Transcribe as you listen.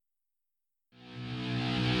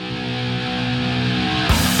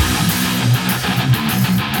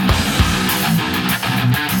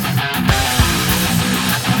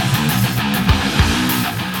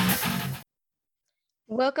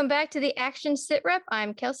Welcome back to the Action Sit Rep.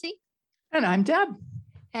 I'm Kelsey. And I'm Deb.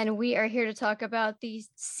 And we are here to talk about the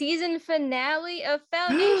season finale of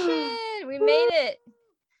Foundation. We made it.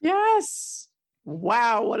 Yes.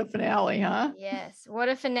 Wow, what a finale, huh? Yes, what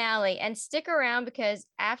a finale. And stick around because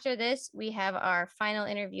after this, we have our final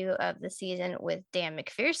interview of the season with Dan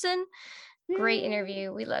McPherson. Yay. Great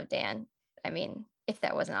interview. We love Dan. I mean, if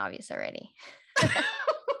that wasn't obvious already.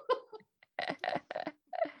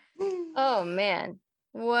 Oh, man.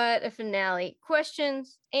 What a finale.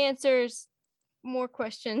 Questions, answers, more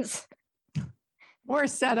questions. More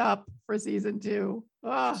setup for season 2.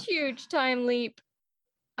 Huge time leap.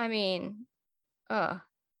 I mean,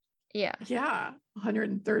 yeah. Yeah,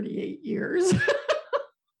 138 years.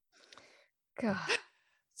 God.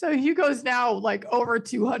 So Hugo's now like over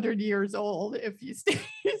 200 years old if he stays.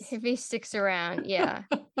 If he sticks around, yeah.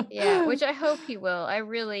 Yeah, which I hope he will.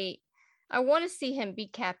 I want to see him be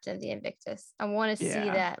captain of the Invictus. I want to see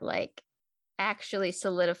that like actually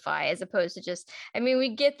solidify as opposed to just, I mean,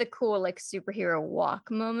 we get the cool like superhero walk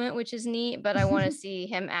moment, which is neat, but I want to see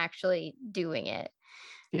him actually doing it.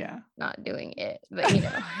 Yeah. Not doing it, but you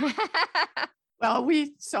know. Well,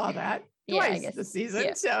 we saw that twice this season.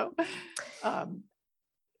 Yeah. So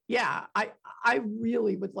I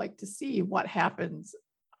really would like to see what happens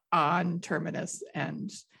on Terminus and,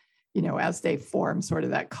 you know, as they form sort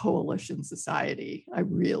of that coalition society. I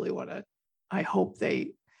hope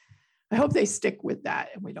they stick with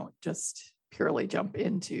that and we don't just purely jump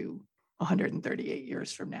into 138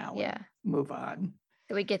 years from now and move on.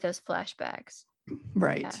 We get those flashbacks.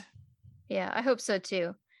 Right. Yeah, I hope so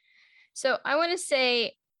too. So I want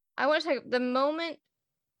to talk the moment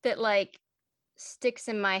that like sticks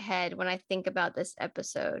in my head when I think about this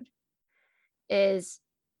episode is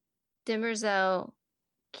Demerzel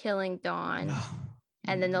killing Dawn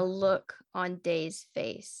and then the look on Day's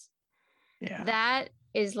face. Yeah. That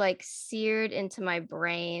is like seared into my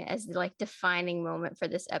brain as the like defining moment for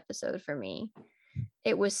this episode for me.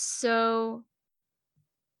 It was so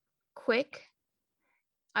quick.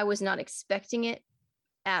 I was not expecting it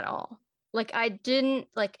at all. Like I didn't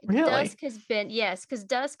like really? Dusk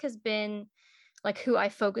has been like who I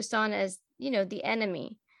focused on as, you know, the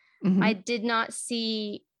enemy. Mm-hmm. I did not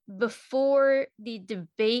see before the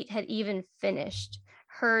debate had even finished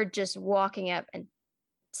her just walking up and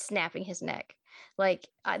snapping his neck. Like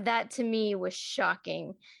that to me was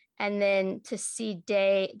shocking. And then to see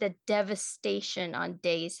Day, the devastation on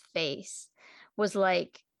Day's face was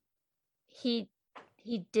like, he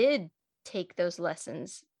did take those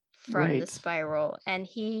lessons from the spiral and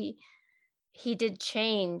he did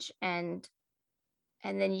change and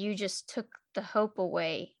then you just took the hope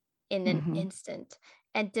away in an instant.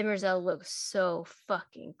 And Demerzel looks so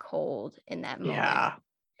fucking cold in that moment. Yeah,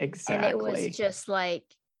 exactly. And it was just like,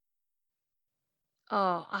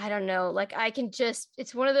 oh, I don't know. Like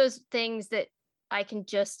it's one of those things that I can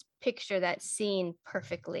just picture that scene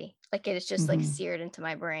perfectly. Like it is just like seared into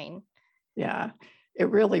my brain. Yeah, it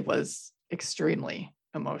really was extremely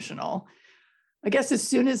emotional. I guess as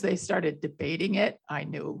soon as they started debating it, I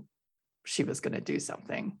knew she was going to do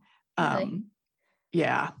something. Really?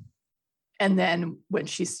 Yeah. And then when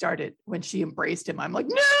she embraced him, I'm like,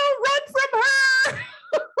 no, run from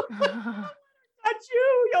her. Not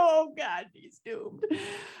you. Oh God, he's doomed.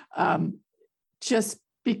 Just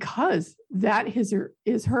because that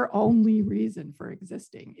is her only reason for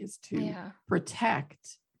existing is to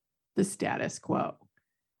protect the status quo.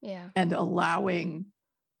 Yeah. And allowing,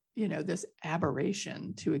 you know, this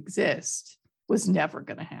aberration to exist was never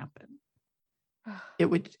going to happen. It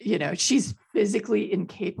would, you know, she's physically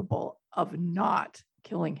incapable of not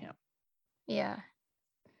killing him. Yeah.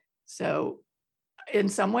 So in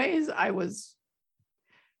some ways I was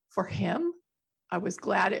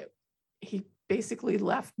glad he basically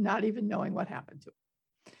left not even knowing what happened to him.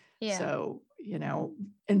 Yeah. So, you know,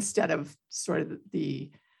 instead of sort of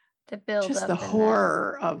the build just up the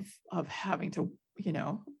horror of having to, you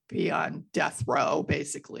know, be on death row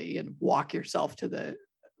basically and walk yourself to the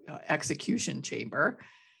execution chamber.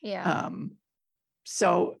 Yeah.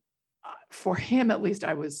 So for him, at least,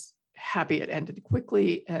 I was happy it ended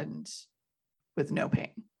quickly and with no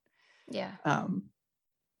pain. Yeah.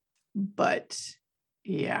 But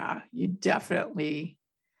yeah, there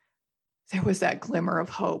was that glimmer of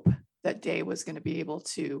hope that Day was going to be able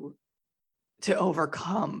to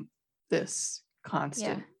overcome this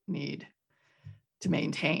constant need to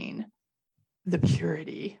maintain the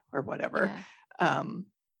purity or whatever. Yeah.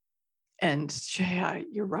 And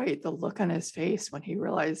you're right. The look on his face when he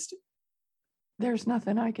realized there's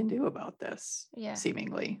nothing I can do about this,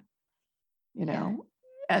 seemingly, you know,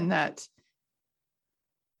 and that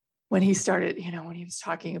when he started, when he was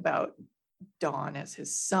talking about Dawn as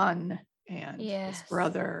his son and his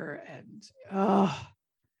brother, and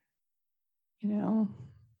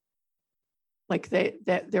like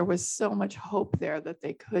there was so much hope there that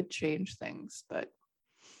they could change things, but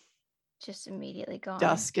just immediately gone.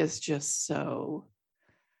 Dusk is just so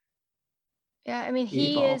I mean,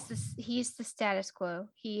 evil. he's the status quo.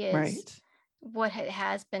 He is right. What it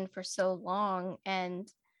has been for so long, and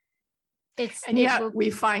we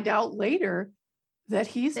find out later that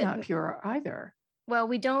he's not pure either. Well,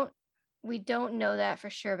 we don't know that for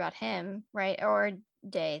sure about him, right? Or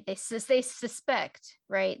Day. They suspect,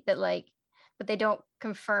 right, that but they don't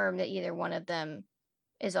confirm that either one of them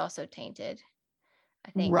is also tainted.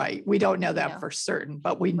 I think. Right. We don't know that for certain,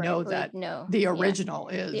 but we know that the original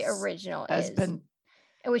is. The original has been.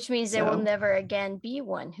 Which means there will never again be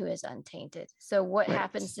one who is untainted. So what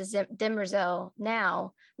happens to Demerzel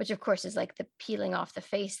now, which of course is like the peeling off the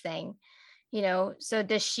face thing, so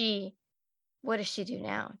what does she do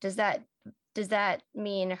now? Does that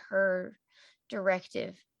mean her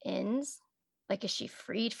directive ends? Like, is she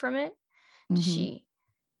freed from it? Does she,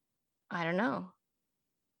 I don't know.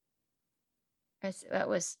 That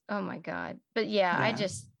was, oh my God. But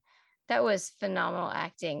that was phenomenal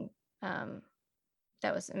acting.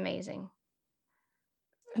 That was amazing.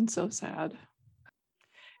 And so sad.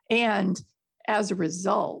 And as a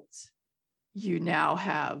result, you now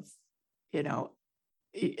have,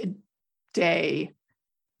 Day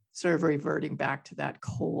sort of reverting back to that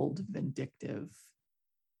cold, vindictive,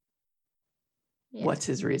 what's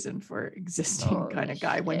his reason for existing kind of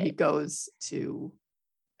guy when he goes to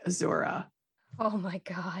Azura. Oh my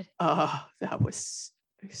God. Oh, that was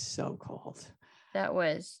so cold. That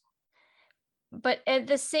was. But at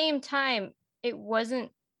the same time, it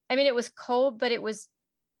wasn't, I mean, it was cold, but it was,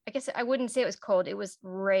 I guess I wouldn't say it was cold. It was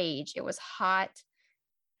rage. It was hot,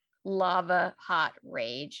 lava, hot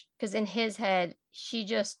rage. Because in his head, she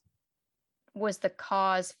just was the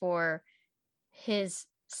cause for his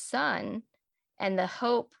son and the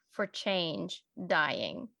hope for change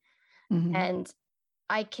dying. And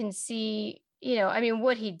I can see, I mean,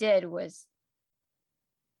 what he did was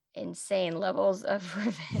insane levels of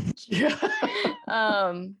revenge.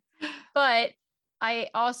 But I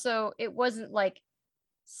also, it wasn't like,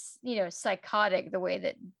 psychotic the way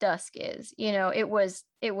that Dusk is. It was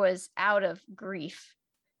out of grief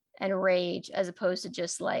and rage, as opposed to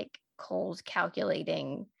just like cold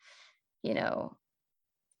calculating,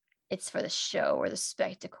 it's for the show or the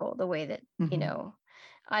spectacle, the way that,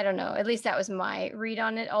 I don't know, at least that was my read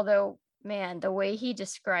on it. Although, man, the way he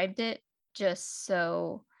described it, just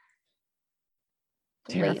so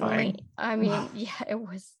terrifying. I mean, it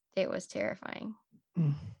was terrifying.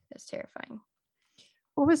 It was terrifying.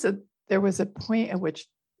 What was it? There was a point at which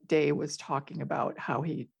Day was talking about how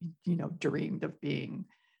he, dreamed of being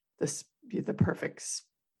the perfect,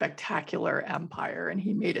 spectacular empire. And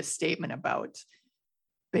he made a statement about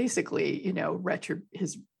basically,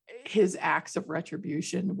 his acts of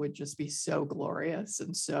retribution would just be so glorious.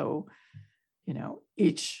 And so,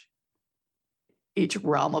 each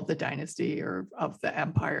realm of the dynasty or of the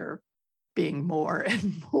empire being more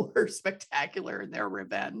and more spectacular in their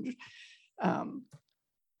revenge. I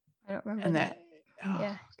don't remember. And that,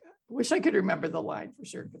 I wish I could remember the line for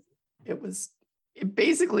sure. It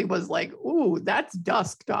basically was like, ooh, that's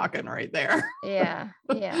Dusk talking right there. Yeah.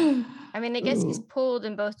 I mean, I guess he's pulled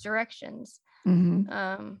in both directions.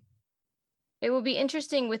 It will be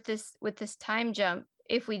interesting with this time jump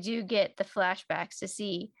if we do get the flashbacks to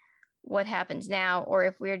see what happens now, or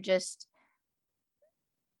if we're just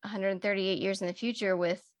 138 years in the future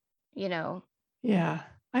with, Yeah,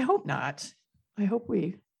 I hope not. I hope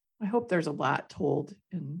there's a lot told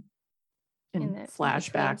in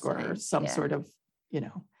flashback or some sort of,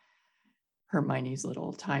 Hermione's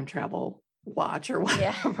little time travel watch or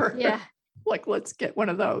whatever. Yeah. Like, let's get one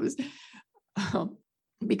of those.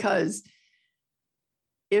 Because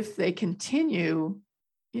if they continue,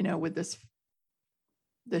 with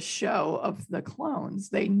the show of the clones,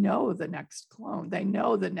 they know the next clone, they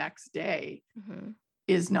know the next day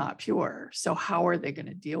is not pure. So how are they going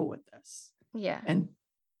to deal with this? Yeah. And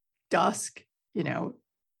Dusk, no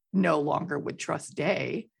longer would trust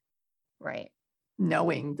Day. Right.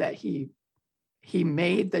 Knowing that he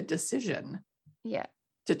made the decision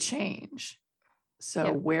to change.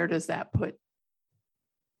 So where does that put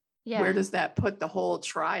where does that put the whole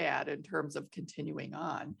triad in terms of continuing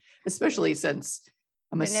on, especially since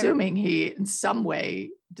I'm assuming he in some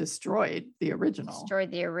way destroyed the original.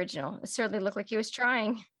 It certainly looked like he was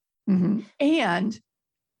trying. And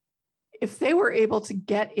if they were able to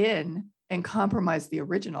get in and compromise the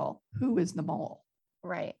original, who is the mole?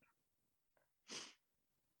 Right.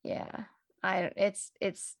 Yeah. It's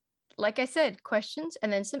like I said, questions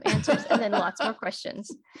and then some answers and then lots more questions.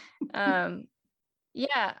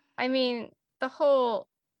 Yeah, I mean, the whole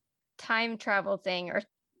time travel thing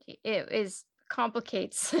it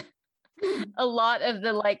complicates a lot of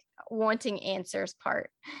the like wanting answers part.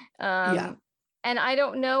 Yeah. And I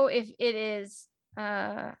don't know if it is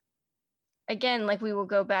again, like we will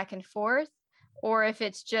go back and forth, or if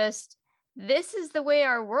it's just this is the way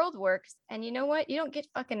our world works. And you know what? You don't get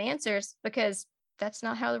fucking answers because that's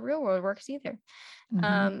not how the real world works either.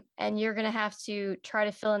 Mm-hmm. And you're going to have to try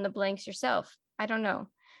to fill in the blanks yourself. I don't know.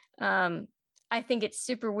 I think it's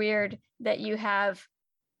super weird that you have,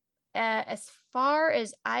 as far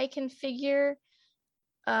as I can figure,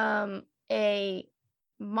 a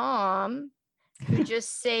mom who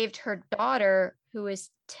just saved her daughter, who is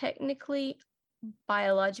technically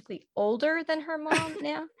biologically older than her mom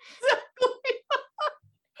now.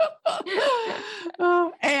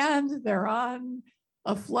 And they're on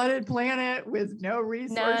a flooded planet with no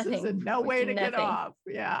resources and no way to get off.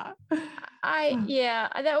 Yeah.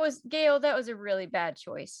 That was Gail. That was a really bad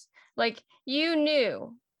choice. Like, you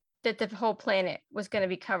knew that the whole planet was going to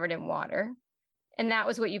be covered in water, and that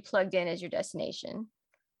was what you plugged in as your destination.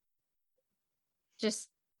 Just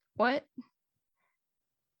what?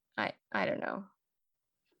 I don't know.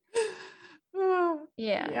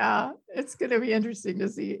 Yeah, it's going to be interesting to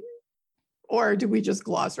see. Or do we just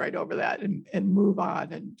gloss right over that and move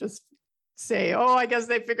on and just say, oh, I guess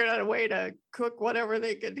they figured out a way to cook whatever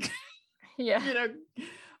they could, yeah, you know,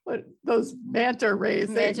 what those manta ray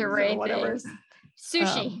things or whatever.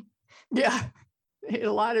 Sushi. Yeah, they ate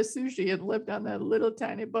a lot of sushi and lived on that little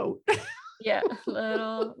tiny boat. Yeah,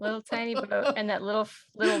 little tiny boat and that little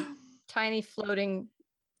tiny floating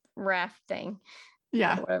raft thing.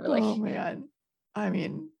 Yeah. Whatever, oh man. I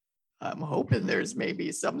mean, I'm hoping there's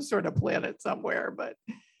maybe some sort of planet somewhere, but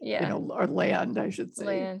yeah, or land, I should say.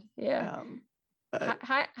 Land, yeah.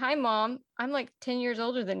 Hi, Mom. I'm like 10 years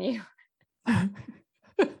older than you.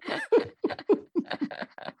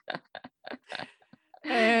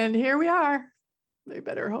 And here we are. They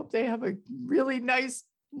better hope they have a really nice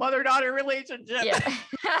mother-daughter relationship. Yeah.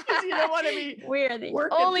 Because you don't want to be we are the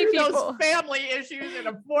working only through people. those family issues in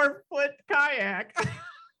a 4-foot kayak.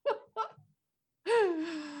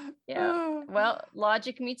 Yeah. Well,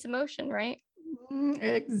 logic meets emotion, right?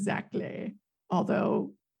 Exactly.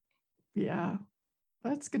 Although, yeah,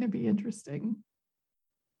 that's going to be interesting.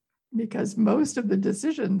 Because most of the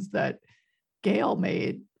decisions that Gail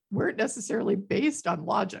made weren't necessarily based on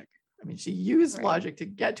logic. I mean, she used logic to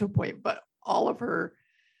get to a point, but all of her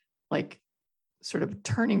like sort of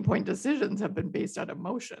turning point decisions have been based on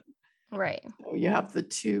emotion. Right. So you have the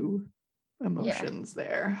two emotions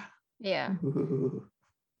there. Yeah. Ooh.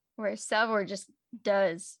 Where Salvor just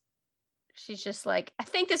does. She's just like, I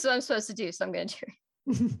think this is what I'm supposed to do, so I'm going to do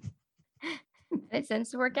it. It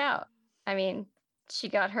tends to work out. I mean, she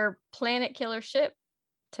got her planet killer ship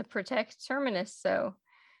to protect Terminus, so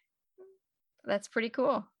that's pretty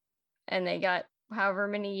cool. And they got however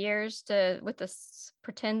many years with this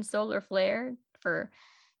pretend solar flare for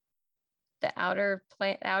the outer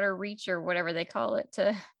reach or whatever they call it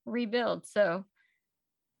to rebuild. So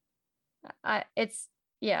I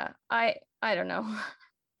don't know.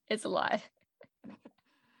 It's a lot.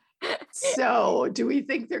 So do we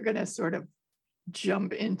think they're going to sort of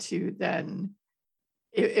jump into then,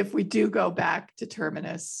 if we do go back to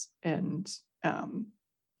Terminus and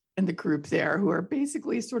the group there who are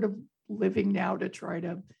basically sort of living now to try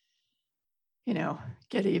to,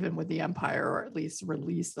 get even with the Empire, or at least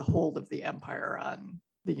release the hold of the Empire on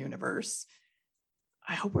the universe.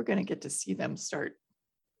 I hope we're going to get to see them start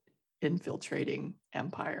infiltrating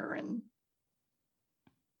Empire and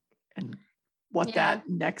what that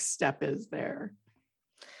next step is there.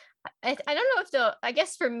 I don't know if I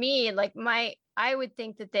guess for me, like I would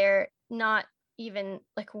think that they're not even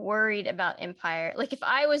like worried about Empire. Like if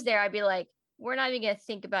I was there, I'd be like, we're not even going to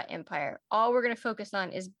think about Empire. All we're going to focus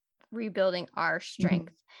on is rebuilding our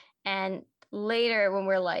strength. Mm-hmm. And later when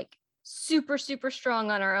we're like super, super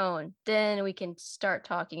strong on our own, then we can start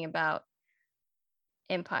talking about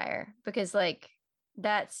Empire, because like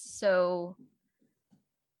that's so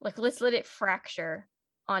like, let's let it fracture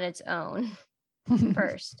on its own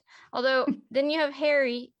first. Although then you have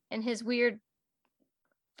Harry and his weird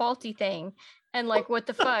faulty thing and like, what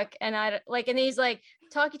the fuck? And and he's like,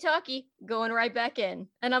 talkie going right back in.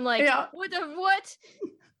 And I'm like, what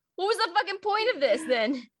was the fucking point of this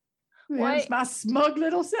then? There's my smug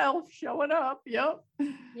little self showing up. Yep.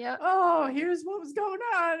 Oh, here's what was going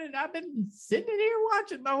on. And I've been sitting in here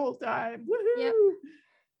watching the whole time. Woohoo. Yep.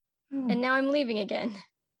 And now I'm leaving again.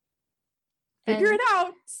 figure it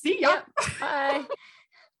out. See ya. Yep, bye.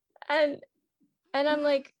 And I'm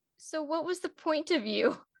like, so what was the point of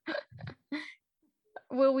you?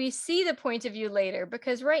 Will we see the point of view later?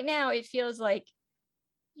 Because right now it feels like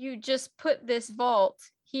you just put this vault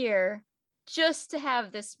here just to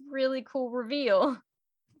have this really cool reveal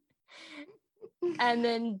and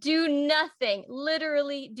then do nothing,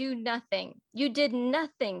 literally do nothing. You did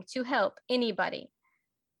nothing to help anybody.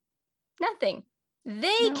 Nothing.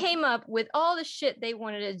 They came up with all the shit they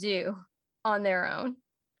wanted to do on their own.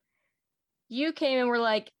 You came and were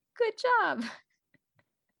like, good job.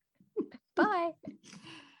 Bye.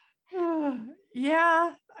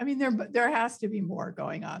 Yeah, I mean, there has to be more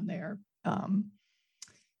going on there,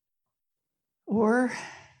 or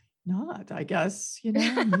not. I guess he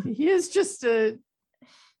is just a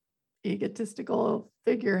egotistical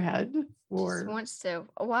figurehead, or just wants to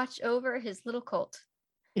watch over his little cult.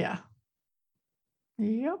 Yeah.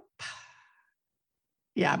 Yep.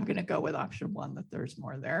 Yeah, I'm gonna go with option 1, that there's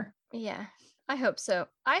more there. Yeah, I hope so.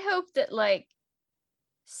 I hope that like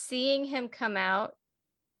seeing him come out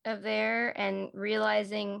of there and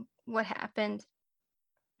realizing what happened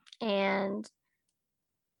and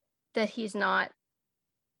that he's not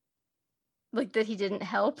like that he didn't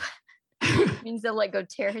help means they'll like go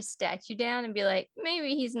tear his statue down and be like,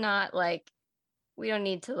 maybe he's not like, we don't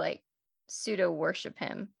need to like pseudo worship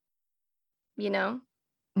him,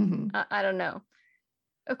 Mm-hmm. I don't know.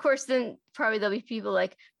 Of course, then probably there'll be people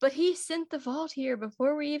like, but he sent the vault here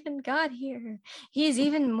before we even got here. He's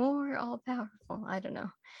even more all powerful. I don't know.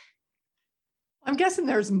 I'm guessing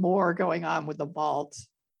there's more going on with the vault,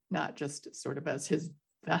 not just sort of as his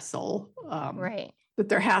vessel. Right. But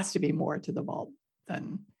there has to be more to the vault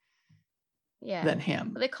than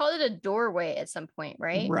him. Well, they called it a doorway at some point,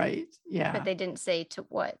 right? Right. Yeah. But they didn't say to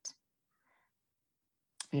what.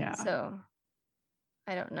 Yeah. So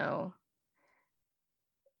I don't know.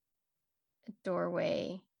 A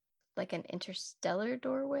doorway, like an interstellar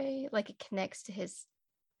doorway, like it connects to his.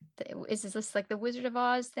 Is this like the Wizard of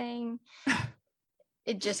Oz thing?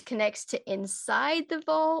 It just connects to inside the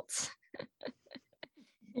vault.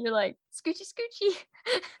 You're like, scoochy, scoochy.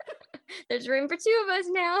 There's room for 2 of us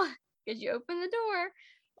now. Could you open the door?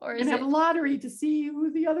 Or is it have a lottery to see who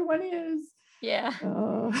the other one is? Yeah.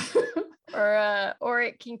 Or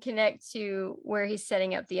it can connect to where he's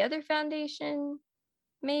setting up the other foundation,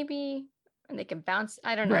 maybe, and they can bounce.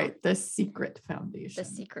 I don't know. Right, the secret foundation. The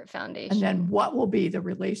secret foundation. And then what will be the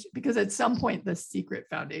relation? Because at some point, the secret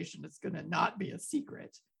foundation is going to not be a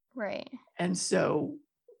secret. Right. And so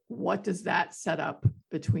what does that set up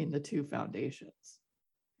between the 2 foundations?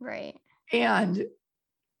 Right. And,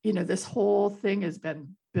 this whole thing has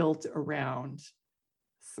been built around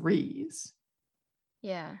 3s.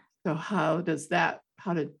 Yeah. So how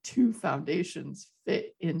did 2 foundations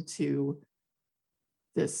fit into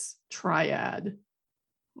this triad?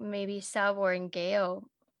 Maybe Salvor and Gale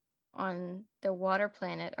on the water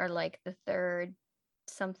planet are like the third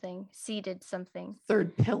something, seeded something.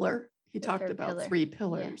 Third pillar. He talked about pillar. 3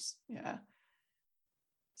 pillars. Yeah.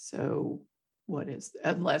 So what is,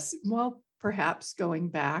 perhaps going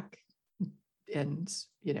back and,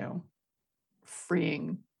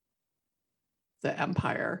 freeing the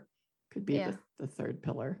Empire could be the third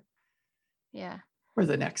pillar. Yeah. Or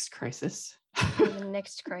the next crisis. The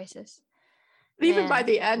next crisis. But even by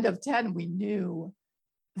the end of 10, we knew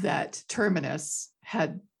that Terminus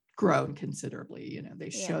had grown considerably. They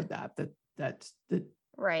showed that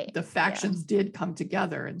the factions did come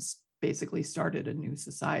together and basically started a new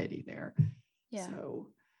society there. Yeah. So,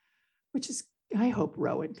 which is, I hope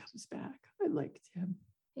Rowan comes back. I liked him.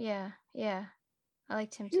 Yeah. Yeah. I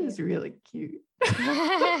liked him too. He was really cute.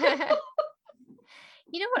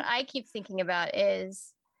 You know what I keep thinking about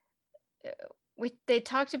is they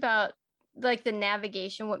talked about like the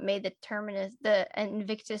navigation, what made the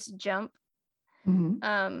Invictus jump.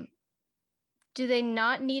 Mm-hmm. Do they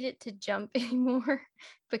not need it to jump anymore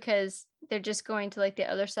because they're just going to like the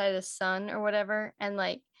other side of the sun or whatever, and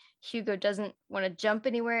like Hugo doesn't want to jump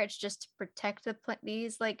anywhere? It's just to protect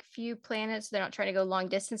these like few planets. They're not trying to go long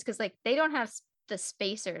distance because like they don't have the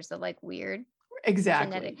spacers that like weird.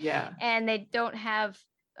 Exactly. Genetic. Yeah. And they don't have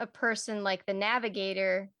a person like the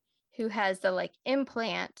navigator who has the like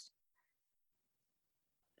implant.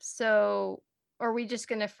 So are we just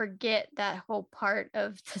going to forget that whole part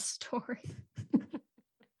of the story?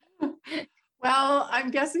 Well,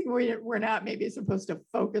 I'm guessing we're not maybe supposed to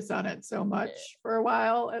focus on it so much for a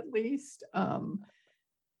while, at least.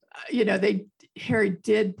 Harry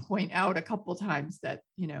did point out a couple times that,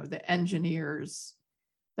 the engineers,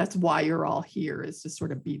 that's why you're all here, is to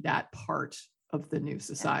sort of be that part of the new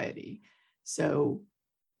society. So,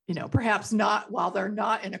 perhaps not while they're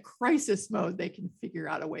not in a crisis mode, they can figure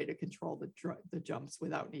out a way to control the jumps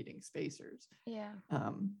without needing spacers. Yeah.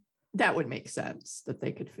 That would make sense that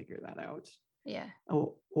they could figure that out. Yeah.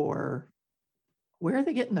 Oh, or where are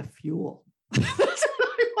they getting the fuel? That's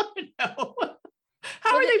what I want to know.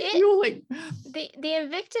 How are they fueling? The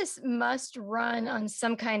Invictus must run on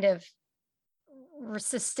some kind of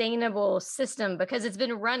sustainable system because it's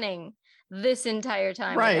been running this entire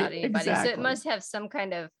time without anybody. Exactly. So it must have some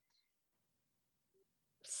kind of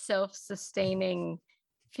self-sustaining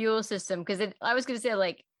fuel system. Because I was going to say,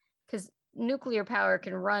 like, because nuclear power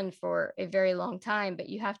can run for a very long time, but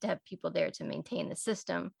you have to have people there to maintain the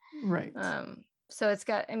system. Right. So it's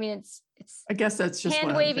got, I mean, it's I guess that's just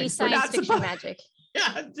hand wavy science fiction magic.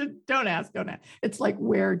 Yeah, don't ask. It's like,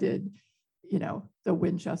 where did the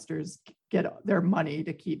Winchesters get their money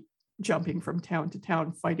to keep jumping from town to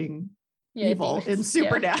town fighting evil in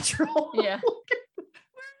Supernatural? Yeah.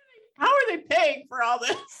 How are they paying for all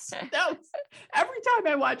this? Every time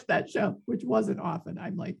I watch that show, which wasn't often,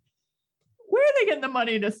 I'm like, where are they getting the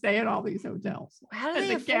money to stay in all these hotels? How do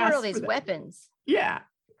they afford all these weapons? Yeah.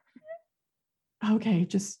 Okay,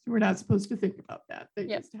 we're not supposed to think about that. They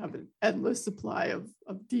just have an endless supply of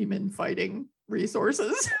demon fighting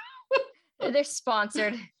resources. They're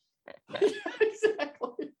sponsored.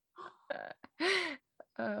 Exactly.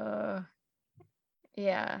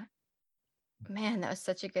 Yeah. Man, that was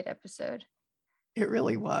such a good episode. It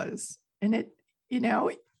really was. And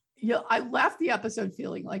I left the episode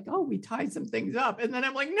feeling like, oh, we tied some things up. And then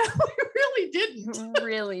I'm like, no, we really didn't.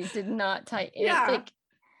 Really did not tie it. Yeah.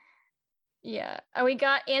 Yeah. And we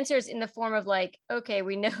got answers in the form of like, okay,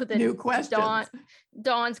 we know that new questions.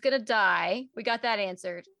 Dawn's gonna die. We got that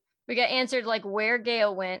answered. We got answered like where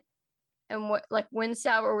Gale went and what, like, when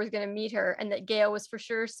Salvor was gonna meet her, and that Gale was for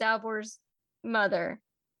sure Salvor's mother.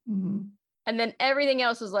 Mm-hmm. And then everything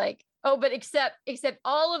else was like, oh, but except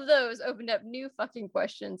all of those opened up new fucking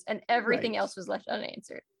questions, and everything else was left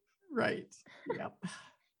unanswered. Right. Yep.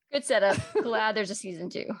 Good setup. Glad there's a season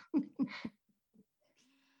 2.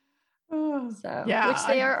 So, yeah, which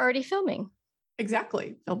they are already filming.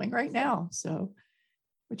 Exactly. Filming right now. So,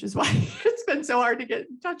 which is why it's been so hard to get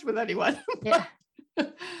in touch with anyone. Yeah.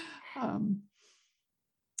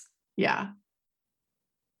 Yeah.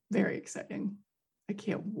 Very exciting. I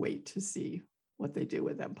can't wait to see what they do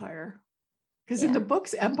with Empire. Because in the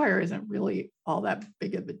books, Empire isn't really all that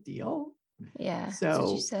big of a deal. Yeah. So that's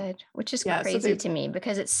what you said, which is crazy to me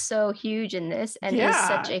because it's so huge in this and is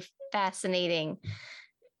such a fascinating,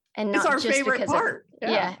 and not it's our just favorite because part.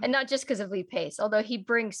 and not just because of Lee Pace, although he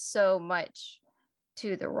brings so much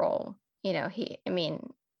to the role.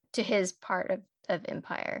 To his part of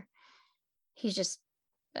Empire, he's just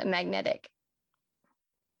magnetic.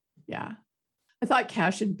 Yeah. I thought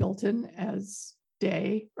Cashin Bilton as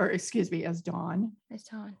as Dawn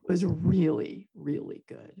was really, really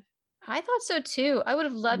good. I thought so too. I would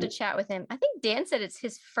have loved to chat with him. I think Dan said it's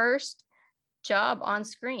his first job on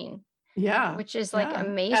screen. Yeah. Which is like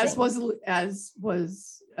amazing. As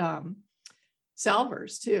was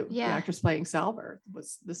Salvor's too. Yeah. The actress playing Salvor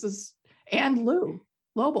and Lou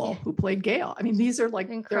Lobel, who played Gale. I mean, these are like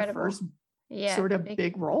their first sort of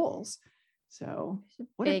big roles. So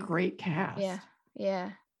what a great cast. Yeah. Yeah.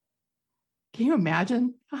 Can you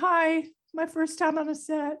imagine? Hi, my first time on a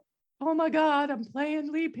set. Oh my God, I'm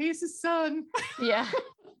playing Lee Pace's son. Yeah.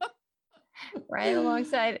 Right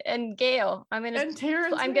alongside and Gale. I'm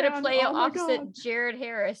gonna play opposite Jared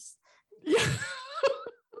Harris. Yeah.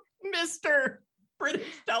 Mr. British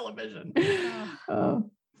television.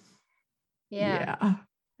 Yeah.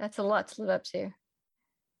 That's a lot to live up to.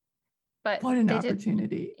 But what an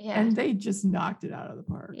opportunity. And they just knocked it out of the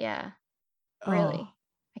park. Yeah. Really.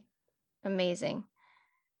 Amazing.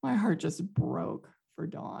 My heart just broke for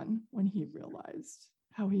Dawn when he realized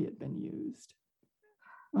how he had been used.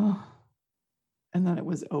 Oh. And then it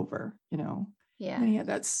was over, Yeah. And he had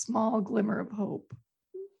that small glimmer of hope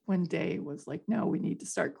when Day was like, no, we need to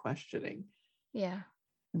start questioning. Yeah.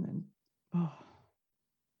 And then,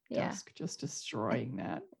 Dusk just destroying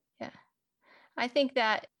that. Yeah. I think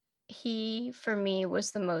that he, for me,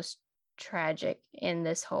 was the most tragic in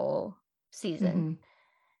this whole season.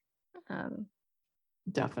 Mm-hmm.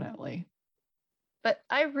 Definitely. But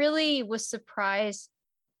I really was surprised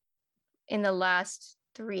in the last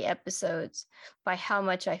 3 episodes by how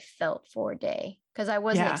much I felt for Day, because I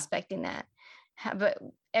wasn't expecting that. But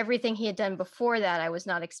everything he had done before that, I was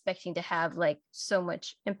not expecting to have like so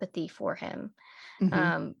much empathy for him.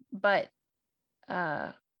 Mm-hmm. But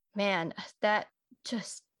man, that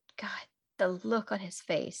just, God, the look on his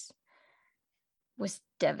face was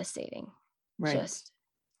devastating. Right. Just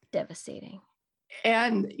devastating.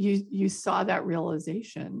 And you saw that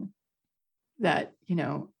realization that,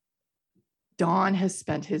 Don has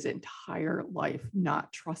spent his entire life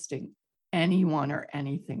not trusting anyone or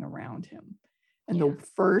anything around him. And the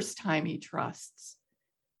first time he trusts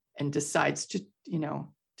and decides to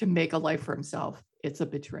make a life for himself, it's a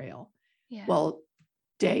betrayal. Yeah. Well,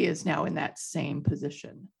 Day is now in that same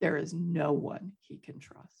position. There is no one he can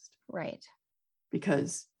trust. Right.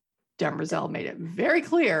 Because Demerzel made it very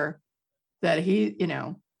clear that she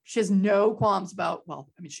has no qualms about,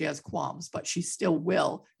 she has qualms, but she still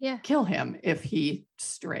will kill him if he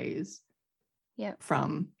strays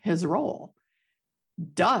from his role.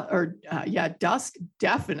 Dusk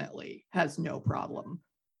definitely has no problem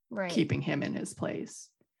keeping him in his place.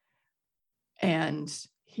 And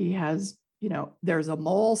he has, there's a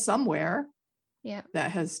mole somewhere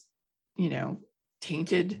that has,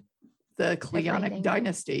 tainted the Cleonic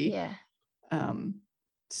dynasty. Yeah.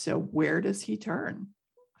 So where does he turn?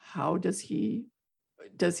 How does he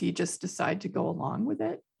just decide to go along with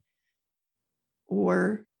it?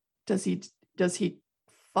 Or does he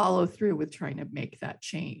follow through with trying to make that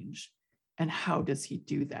change? And how does he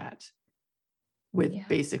do that with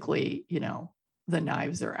basically, the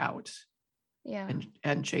knives are out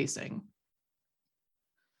and chasing?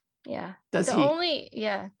 Yeah. The only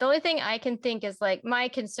thing I can think is like, my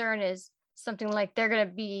concern is something like they're going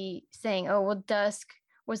to be saying, oh, well, Dusk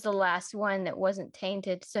was the last one that wasn't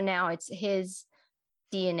tainted. So now it's his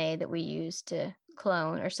DNA that we use to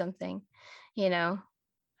clone or something, But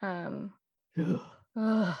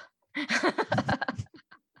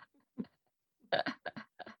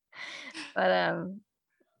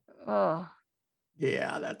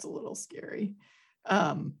yeah, that's a little scary.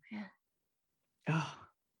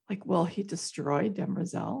 Will he destroy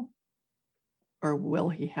Demerzel, or will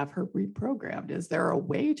he have her reprogrammed? Is there a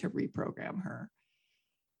way to reprogram her?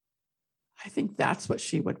 I think that's what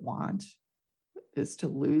she would want, is to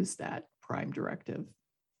lose that prime directive.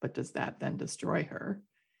 But does that then destroy her?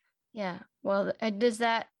 Yeah. Well, does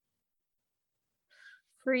that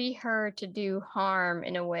free her to do harm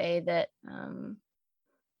in a way that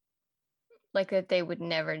that they would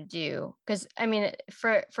never do? Because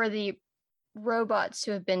for the robots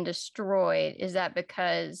to have been destroyed, is that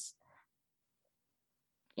because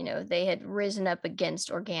they had risen up against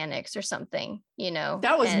organics or something?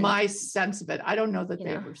 That was my sense of it. I don't know that they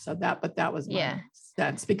ever said that, but that was my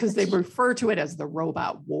sense, because they refer to it as the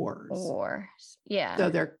robot wars. Yeah. So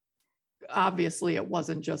they're obviously, it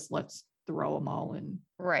wasn't just let's throw them all in,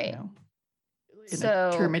 in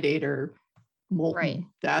a Terminator molten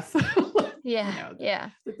death. That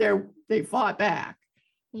they fought back.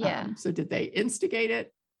 Yeah. So did they instigate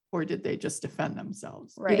it, or did they just defend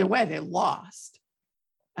themselves? Right. Either way, they lost.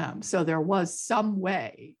 So there was some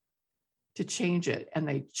way to change it, and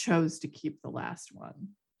they chose to keep the last one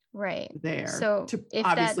there. So to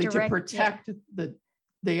protect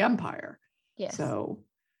the empire. Yes. So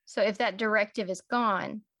if that directive is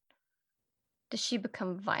gone, does she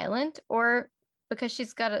become violent? Or because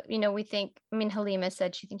she's got a, we think, Halima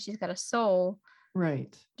said she thinks she's got a soul.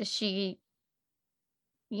 Right. Does she,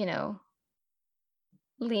 lean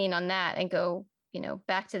on that and go,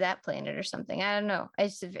 back to that planet or something? I don't know.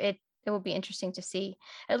 It will be interesting to see.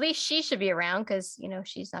 At least she should be around, because,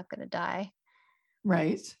 she's not going to die.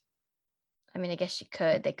 Right. I guess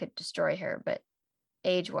they could destroy her, but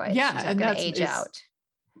age-wise, she's not going to age out.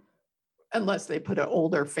 Unless they put an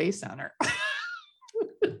older face on her.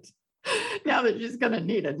 Now that she's going to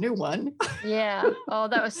need a new one. Yeah. Oh,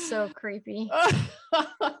 that was so creepy.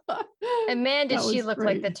 And man, did she look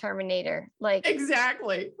like the Terminator. Like,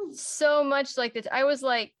 exactly. So much like this. I was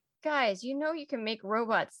like, guys, you can make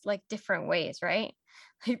robots like different ways, right?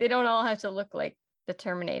 Like, they don't all have to look like the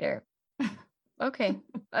Terminator. Okay.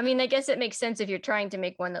 I guess it makes sense if you're trying to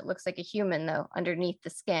make one that looks like a human, though, underneath the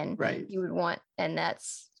skin. Right. You would want, and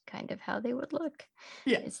that's kind of how they would look.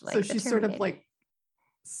 Yeah. It's like, so she's sort of like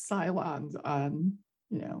Cylons on,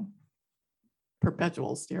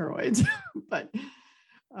 perpetual steroids. But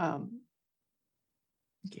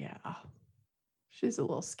yeah, she's a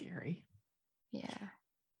little scary. Yeah.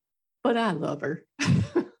 But I love her.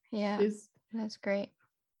 Yeah. That's great.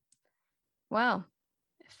 Wow.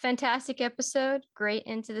 Fantastic episode. Great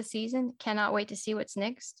into the season. Cannot wait to see what's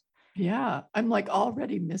next. Yeah. I'm like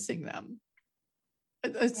already missing them.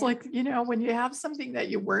 It's like, when you have something that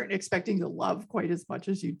you weren't expecting to love quite as much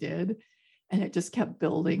as you did, and it just kept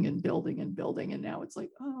building and building and building. And now it's like,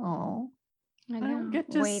 oh, I don't get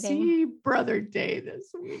to see Brother Day this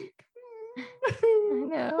week. I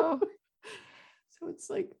know. So it's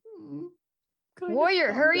like,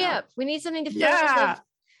 Warrior, hurry up. We need something to fill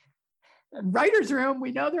writer's room.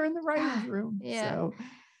 We know they're in the writer's room. Yeah. So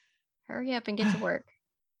hurry up and get to work.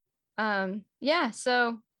 Yeah,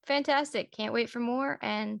 so fantastic. Can't wait for more,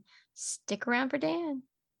 and stick around for Dan.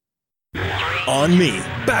 On me.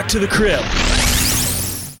 Back to the crib.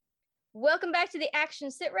 Welcome back to the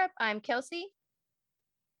Action Sit Rep. I'm Kelsey.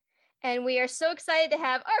 And we are so excited to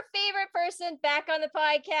have our favorite person back on the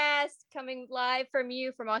podcast, coming live from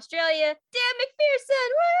Australia, Dan McPherson.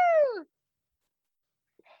 Woo!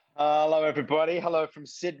 Hello, everybody. Hello from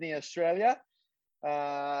Sydney, Australia.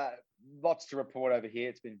 Lots to report over here.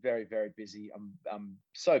 It's been very, very busy. I'm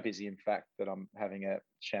so busy, in fact, that I'm having a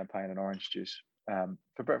champagne and orange juice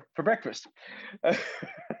for breakfast.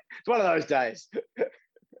 It's one of those days.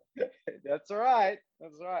 That's all right.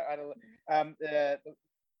 That's all right.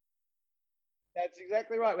 That's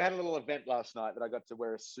exactly right. We had a little event last night that I got to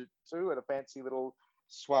wear a suit to at a fancy little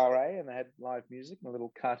soiree, and they had live music and a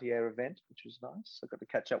little Cartier event, which was nice. I got to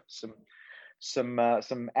catch up with some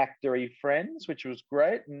actory friends, which was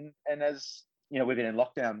great. And as you know, we've been in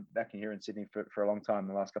lockdown back in here in Sydney for a long time,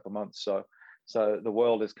 the last couple of months. So the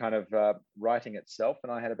world is kind of righting itself,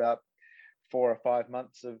 and I had about 4 or 5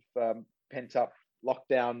 months of pent up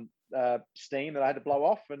lockdown steam that I had to blow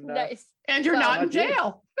off. And nice. And you're not in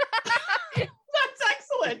jail. That's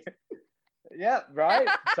excellent. Yeah, right.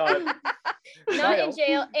 So not in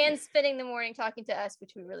jail and spending the morning talking to us,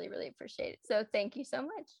 which we really, really appreciate it. So thank you so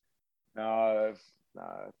much. No,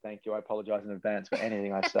 thank you. I apologize in advance for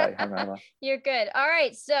anything I say. Hungover. You're good. All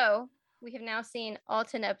right. So we have now seen all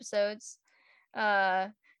 10 episodes.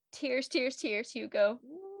 Tears, Hugo.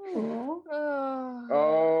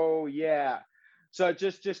 Oh yeah. So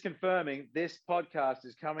just confirming, this podcast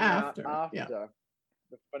is coming out after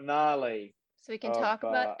the finale. So we can talk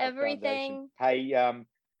about everything. Hey,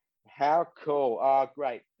 how cool! Oh,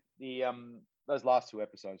 great. The those last 2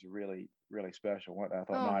 episodes were really, really special, weren't they? I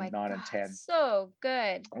thought 9 and 10. So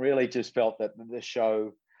good. I really just felt that the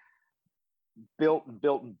show built,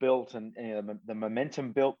 and you know, the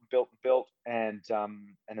momentum built, and then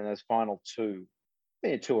those final 2,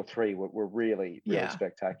 maybe 2 or 3 were really, really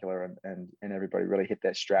spectacular, and everybody really hit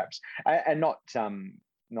their straps, and not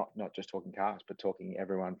just talking cast, but talking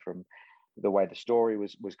everyone from the way the story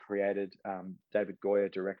was created. David Goyer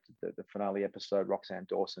directed the finale episode. Roxanne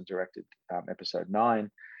Dawson directed episode 9.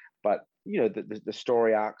 But you know, the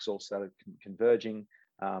story arcs all started converging.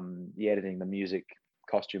 The editing, the music,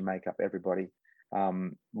 costume, makeup, everybody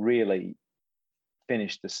really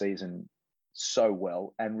finished the season so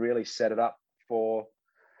well, and really set it up for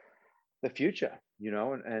the future. You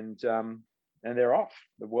know, and they're off.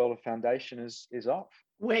 The world of Foundation is off.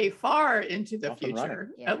 Way far into the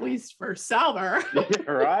future, at least for Salvor.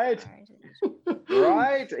 Yeah, right.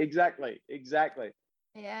 Right. Exactly.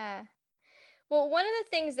 Yeah. Well, one of the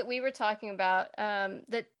things that we were talking about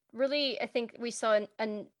that really, I think we saw,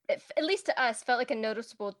 at least to us, felt like a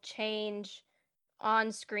noticeable change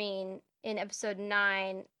on screen in episode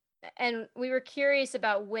 9. And we were curious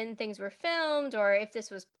about when things were filmed or if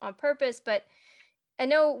this was on purpose, but I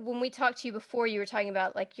know when we talked to you before, you were talking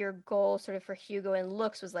about like your goal sort of for Hugo and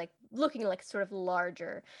looks was like looking like sort of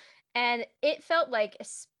larger. And it felt like,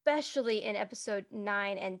 especially in episode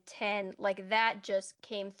 9 and 10, like that just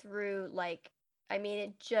came through. Like, I mean,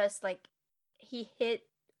 it just like he hit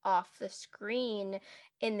off the screen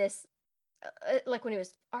in this, like when he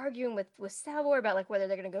was arguing with Salvor about like whether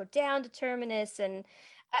they're going to go down to Terminus. And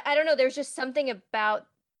I don't know, there's just something about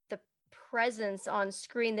presence on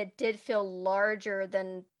screen that did feel larger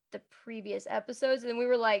than the previous episodes, and we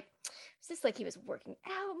were like, is this like he was working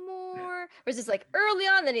out more, or is this like early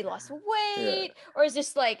on then he lost weight, or is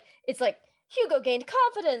this like it's like Hugo gained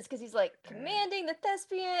confidence because he's like commanding the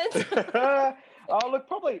thespians? Oh, look,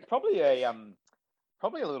 probably a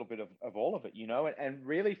little bit of all of it, you know, and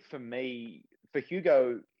really for me, for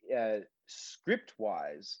Hugo, script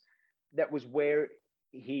wise, that was where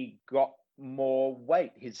he got more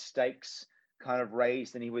weight. His stakes kind of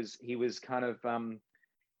raised, and he was kind of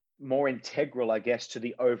more integral, I guess, to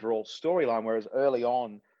the overall storyline. Whereas early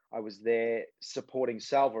on, I was there supporting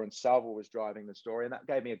Salvor, and Salvor was driving the story, and that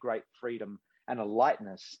gave me a great freedom and a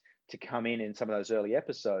lightness to come in some of those early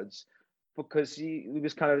episodes, because he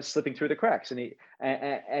was kind of slipping through the cracks, and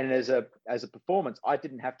as a performance, I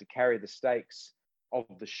didn't have to carry the stakes of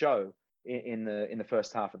the show in the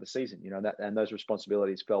first half of the season, you know, that, and those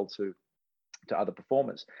responsibilities fell to other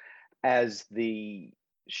performers. As the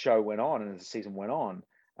show went on and as the season went on,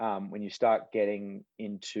 when you start getting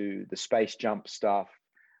into the space jump stuff,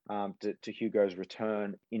 to Hugo's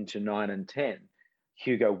return into 9 and 10,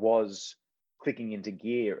 Hugo was clicking into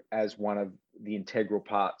gear as one of the integral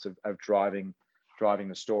parts of driving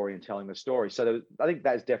the story and telling the story. So I think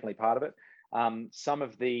that's definitely part of it. Some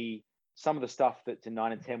of the stuff that's in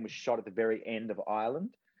 9 and 10 was shot at the very end of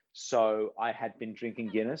Ireland. So I had been drinking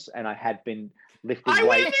Guinness and I had been lifting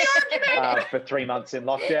weights for 3 months in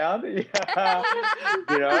lockdown.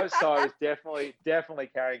 You know, so I was definitely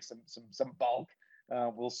carrying some bulk,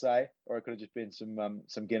 we'll say, or it could have just been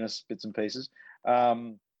some Guinness bits and pieces.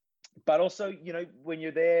 But also, you know, when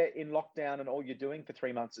you're there in lockdown and all you're doing for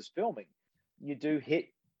 3 months is filming, you do hit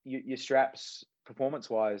your straps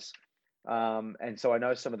performance-wise. And so I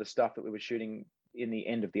know some of the stuff that we were shooting in the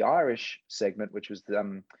end of the Irish segment, which was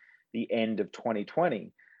the end of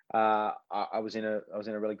 2020. I was in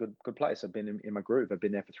a really good place. I've been in my groove. I've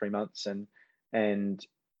been there for 3 months, and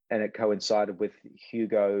it coincided with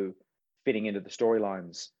Hugo fitting into the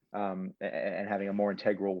storylines and having a more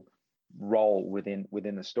integral role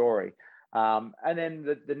within the story. And then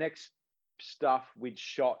the next stuff we'd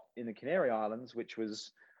shot in the Canary Islands, which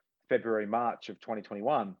was February, March of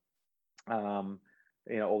 2021.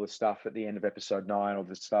 You know, all the stuff at the end of episode 9, all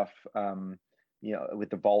the stuff, you know, with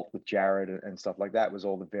the vault with Jared and stuff like that was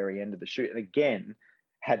all the very end of the shoot. And again,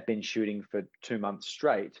 had been shooting for 2 months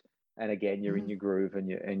straight. And again, you're in your groove and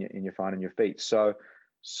you're finding your feet. So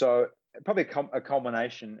probably a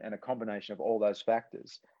combination of all those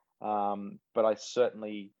factors. But I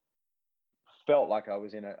certainly felt like I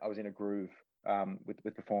was in a groove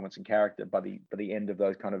with performance and character by the end of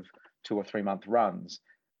those kind of 2 or 3 month runs.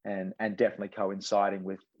 And definitely coinciding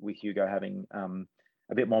with Hugo having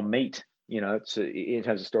a bit more meat, you know, in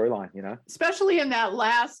terms of storyline, you know. Especially in that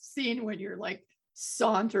last scene when you're like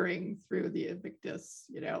sauntering through the Invictus,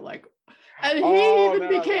 you know, like, and he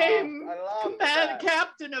became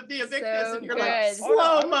captain of the Invictus, so and you're like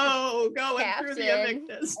slow-mo going through the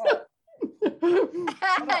Invictus.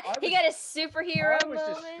 He got a superhero I was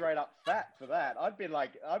moment. Just straight up fat for that. I'd been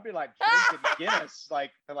like drinking Guinness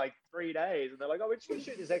like for like 3 days, and they're like, "Oh, we're just gonna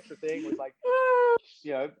shoot this extra thing with like,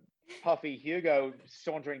 you know, puffy Hugo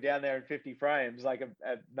sauntering down there in 50 frames, like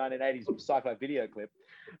a 1980s sci-fi video clip."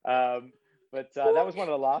 But that was one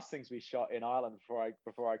of the last things we shot in Ireland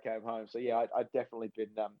before I came home. So yeah, I'd definitely been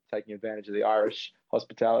taking advantage of the Irish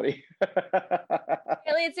hospitality.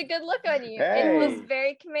 Really, it's a good look on you. Hey. It was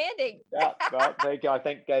very commanding. Yeah, well, thank you. I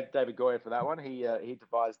thank David Goyer for that one. He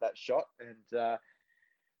devised that shot,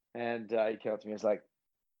 and he came up to me and was like,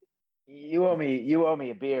 "You owe me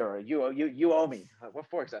a beer, or you owe me." Like, what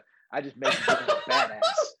for? I just made you look badass.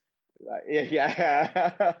 Like,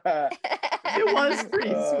 yeah. It was pretty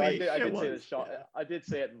sweet. I did see the shot. Yeah. I did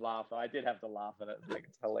see it and laugh. I did have to laugh at it. Like,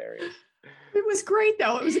 it's hilarious. It was great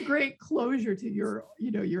though. It was a great closure to your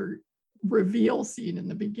reveal scene in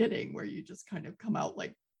the beginning, where you just kind of come out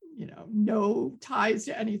like, you know, no ties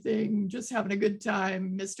to anything, just having a good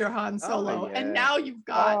time, Mr. Han Solo. Yeah. And now you've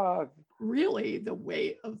got really the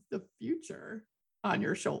weight of the future on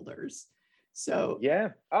your shoulders. So yeah.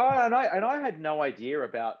 And I had no idea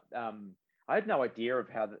about I had no idea of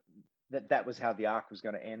how that was how the arc was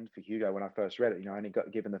going to end for Hugo when I first read it. You know, I only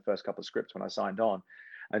got given the first couple of scripts when I signed on,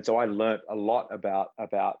 and so I learnt a lot about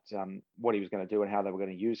what he was going to do and how they were going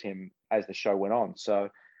to use him as the show went on. So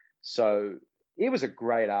it was a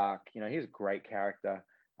great arc. You know, he was a great character,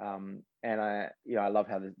 and I love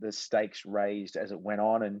how the stakes raised as it went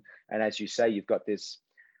on, and as you say, you've got this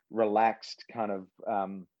relaxed kind of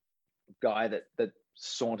guy that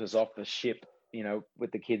saunters off the ship, you know,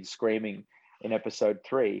 with the kids screaming in episode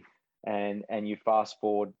 3. And you fast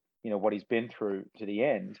forward, you know, what he's been through to the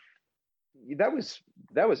end. That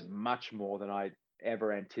was much more than I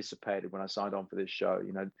ever anticipated when I signed on for this show.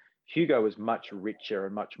 You know, Hugo was much richer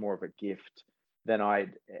and much more of a gift than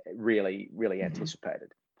I'd really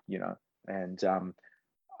anticipated. You know, and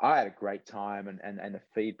I had a great time, and the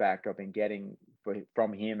feedback I've been getting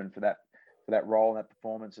from him and for that role and that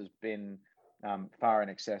performance has been far in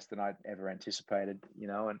excess than I'd ever anticipated. You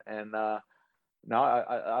know, and no,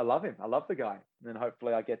 I love him. I love the guy. And then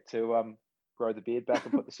hopefully I get to grow the beard back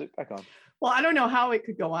and put the suit back on. Well, I don't know how it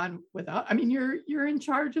could go on without. I mean, you're in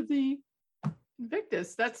charge of the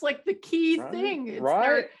Invictus. That's like the key thing.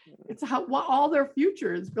 It's it's how all their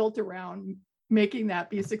future is built around making that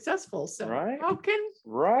be successful. So how can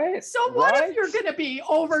So what if you're going to be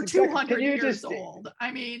over 200 years old? I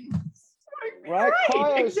mean. Right,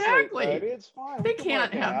 exactly. Sleep, it's fine. They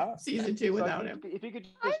can't have season 2 without him. If you could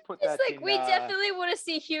just put that. It's like in, we definitely want to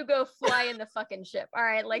see Hugo fly in the fucking ship. All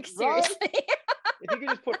right, like seriously. If you could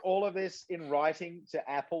just put all of this in writing to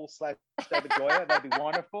Apple/David Goyer, that'd be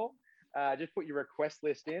wonderful. Just put your request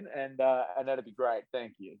list in, and that'd be great.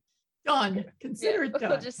 Thank you. Done. Consider it done.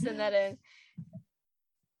 We'll just send that in.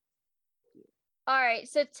 All right,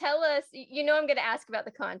 so tell us, you know, I'm going to ask about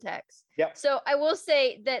the context. Yep. So I will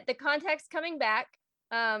say that the context coming back,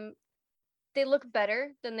 they look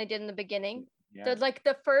better than they did in the beginning. Yeah.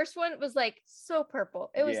 The first one was like so purple.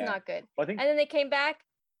 It was Yeah. not good. I think, and then they came back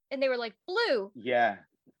and they were like blue. yeah.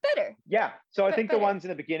 Better. Yeah. So I think the better. ones in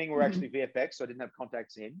the beginning were actually VFX, so I didn't have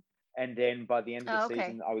contacts in. And then by the end of the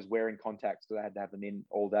season, I was wearing contacts, so I had to have them in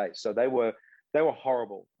all day. So they were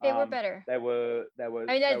horrible. They were better. They were. I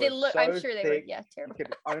mean, they look. So I'm sure they thick, were. Yeah, terrible. You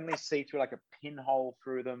could only see through like a pinhole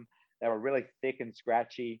through them. They were really thick and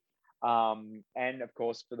scratchy. And of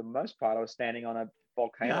course, for the most part, I was standing on a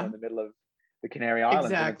volcano in the middle of the Canary Islands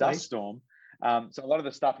in a dust storm. So a lot of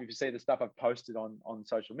the stuff, if you see the stuff I've posted on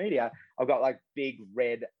social media, I've got like big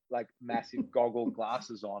red, like massive goggle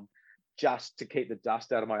glasses on, just to keep the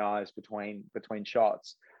dust out of my eyes between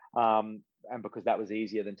shots. And because that was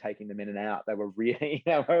easier than taking them in and out. They were really,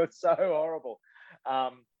 they were so horrible.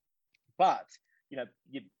 But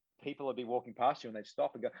people would be walking past you and they'd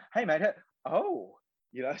stop and go, "Hey mate, oh,"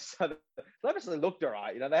 so they obviously looked all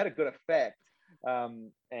right. They had a good effect.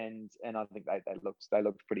 And I think they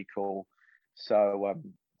looked pretty cool. So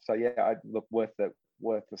yeah, I look worth the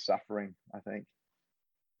suffering, I think.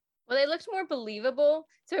 Well, they looked more believable.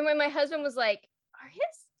 So when my husband was like, "Are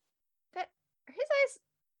his eyes?"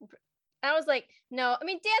 I was like, "No. I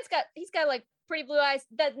mean, he's got like pretty blue eyes.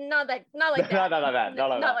 Not like that. Not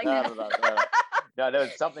like that. No, there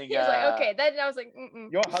was something. He was like, "Okay." Then I was like,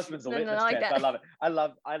 "Mm-mm." Your husband's a litmus test. Like I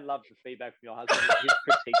love it. I love the feedback from your husband. His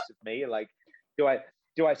critiques of me, like, do I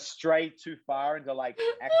stray too far into like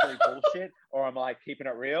actually bullshit, or am I keeping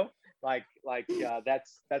it real?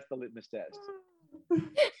 That's the litmus test.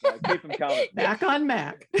 So keep them coming. Back on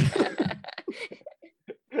Mac.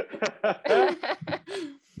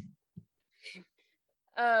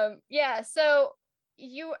 Yeah. So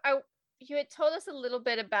you had told us a little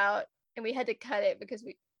bit about, and we had to cut it because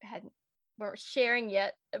we weren't sharing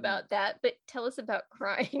yet about that. But tell us about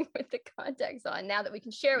crying with the contacts on now that we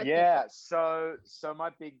can share with people. Yeah. So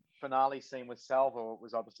my big finale scene with Salva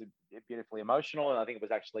was obviously beautifully emotional, and I think it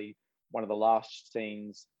was actually one of the last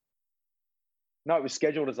scenes. No, it was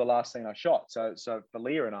scheduled as the last scene I shot. So for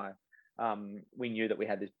Leah and I, we knew that we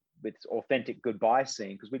had this authentic goodbye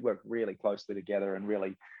scene because we'd worked really closely together and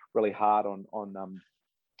really, really hard on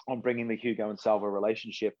bringing the Hugo and Salva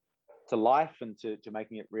relationship to life and to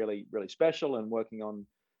making it really, really special and working on.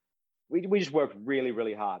 We just worked really,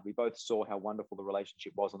 really hard. We both saw how wonderful the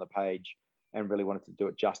relationship was on the page and really wanted to do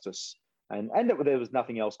it justice. And that there was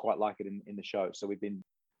nothing else quite like it in the show. So we'd been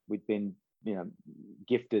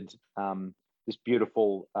gifted this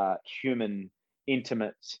beautiful human,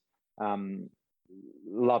 intimate,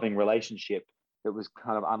 loving relationship that was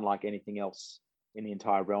kind of unlike anything else in the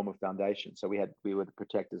entire realm of Foundation. So we were the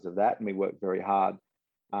protectors of that, and we worked very hard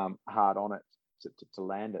on it to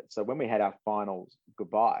land it. So when we had our final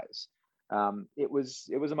goodbyes, it was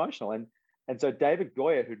emotional. And so David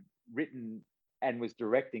Goyer, who'd written and was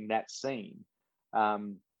directing that scene,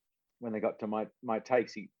 when they got to my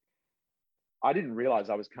takes, I didn't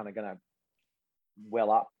realize I was kind of going to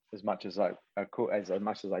well up as much as I could, as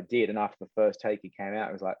much as I did. And after the first take, he came out,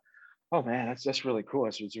 it was like, "Oh man, that's really cool.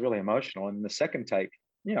 It's really emotional." And the second take,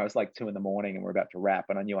 it's like 2 a.m. and we're about to wrap,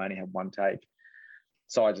 and I knew I only had one take.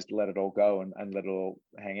 So I just let it all go and let it all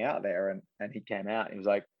hang out there. And he came out and he was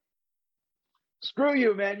like, "Screw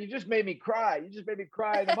you, man. You just made me cry. You just made me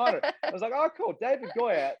cry in the monitor." I was like, "Oh, cool. David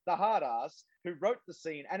Goyer, the hard ass who wrote the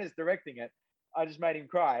scene and is directing it, I just made him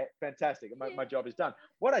cry. Fantastic. My job is done."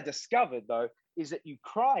 What I discovered, though, is that you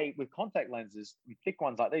cry with contact lenses, with thick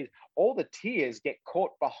ones like these, all the tears get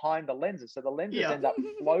caught behind the lenses. So the lenses end up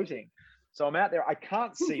floating. So I'm out there. I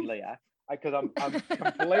can't see Leah because I'm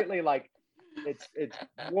completely like, it's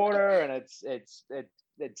water and it's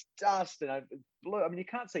dust and it's blue. I mean, you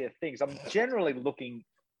can't see a thing. So I'm generally looking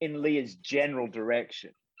in Leah's general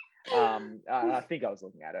direction. I think I was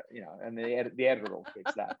looking at it, and the editor will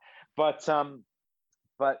fix that. But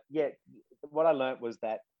yeah, what I learned was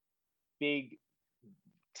that big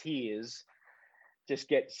tears just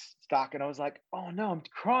get stuck, and I was like, "Oh no, I'm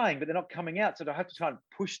crying," but they're not coming out. So I have to try and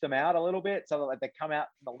push them out a little bit so that they come out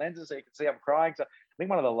from the lenses so you can see I'm crying. So I think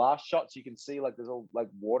one of the last shots you can see like there's all like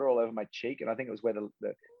water all over my cheek, and I think it was where the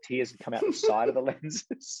tears had come out the side of the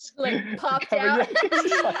lenses, like popped out.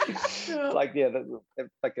 Some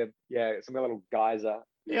little geyser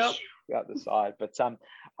out the side. But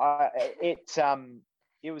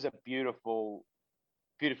it was a beautifully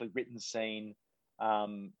written scene.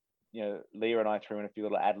 Leah and I threw in a few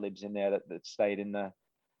little ad libs in there that stayed in the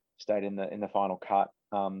final cut.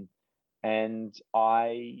 And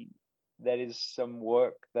that is some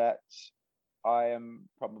work that I am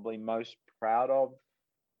probably most proud of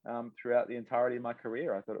throughout the entirety of my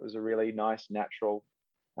career. I thought it was a really nice, natural,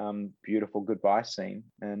 beautiful goodbye scene.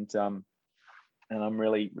 And and I'm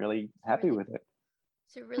really, really happy with it.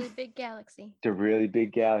 It's a really big galaxy. It's a really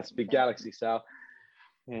big galaxy. So,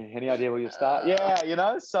 any idea where you start?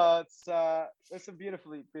 Yeah, so it's there's some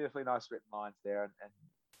beautifully nice written lines there, and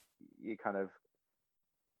you kind of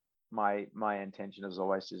my intention is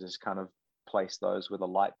always to just kind of place those with a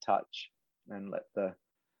light touch and let the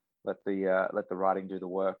writing do the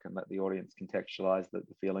work and let the audience contextualize the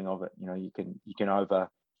feeling of it. You can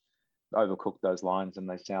overcook those lines and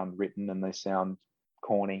they sound written and they sound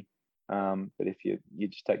corny, but if you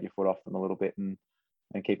just take your foot off them a little bit and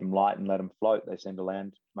keep them light and let them float, they seem to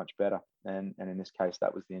land much better. And in this case,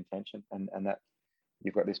 that was the intention. And that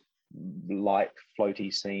you've got this light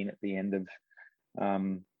floaty scene at the end of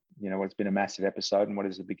what's been a massive episode and what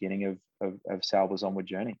is the beginning of Salva's onward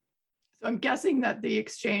journey. So I'm guessing that the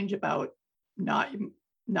exchange about not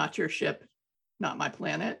your ship, not my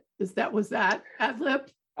planet, was that ad lib?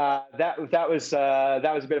 That was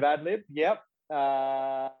a bit of ad lib. Yep.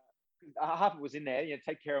 Half of it was in there.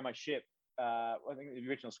 Take care of my ship. I think the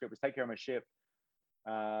original script was take care of my ship.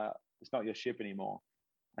 It's not your ship anymore.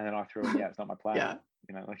 And then I threw in, it's not my planet.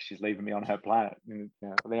 Yeah. Like she's leaving me on her planet. And,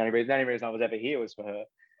 the only reason I was ever here was for her.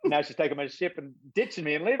 Now she's taking my ship and ditching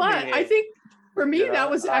me and leaving me here. I think for me, that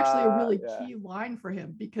was actually a really key line for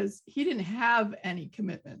him, because he didn't have any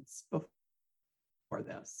commitments before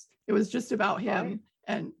this. It was just about him. Right.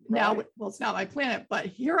 And now, well, it's not my planet, but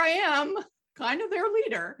here I am, kind of their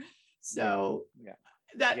leader. So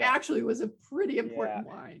that actually was a pretty important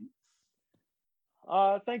line.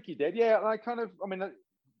 Thank you, Dad. Yeah,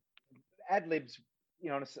 ad libs,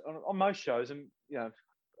 on most shows, and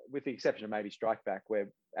with the exception of maybe Strike Back, where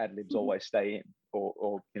ad libs always stay in,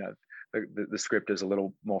 or the script is a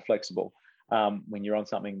little more flexible. When you're on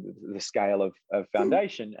something the scale of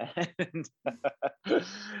Foundation, and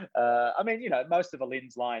most of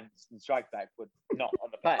Lynn's lines in Strike Back were not on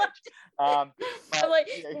the page.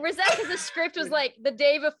 Was that because the script was like the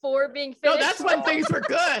day before being finished? No, that's when things were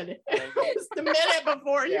good. It's the minute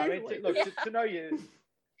before you.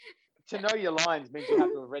 To know your lines means you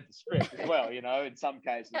have to have read the script as well, in some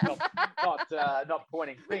cases, not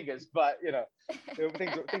pointing fingers, but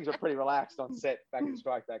things were pretty relaxed on set back in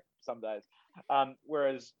Strike Back some days.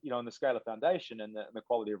 Whereas, on the scale of Foundation and the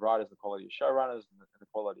quality of writers, the quality of showrunners, and the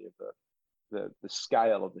quality of the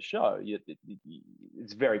scale of the show,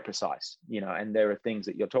 it's very precise, and there are things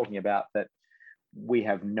that you're talking about that we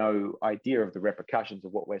have no idea of the repercussions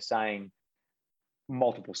of what we're saying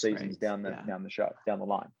multiple seasons down the show, down the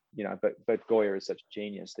line. But Goya is such a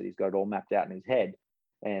genius that he's got it all mapped out in his head,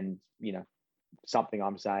 and something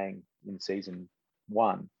I'm saying in season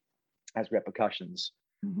 1 has repercussions,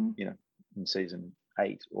 in season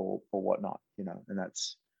 8 or whatnot, and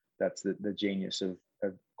that's the genius of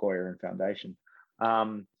Goya and Foundation.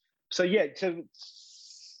 So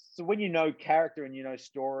when you know character and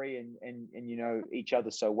story and each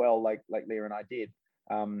other so well, like Leah and I did,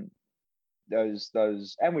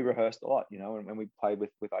 those and we rehearsed a lot, and we played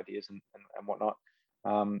with ideas and whatnot.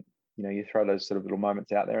 You throw those sort of little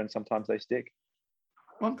moments out there, and sometimes they stick.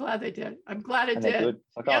 Well, I'm glad they did. I'm glad it did. Good.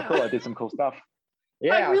 It's like, cool, I did some cool stuff.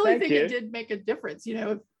 Yeah, I really think it did make a difference.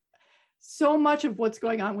 So much of what's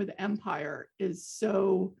going on with Empire is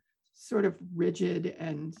so sort of rigid,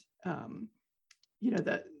 and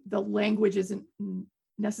the language isn't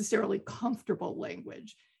necessarily comfortable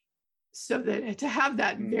language. So that to have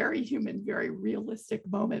that very human, very realistic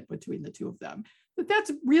moment between the two of them, that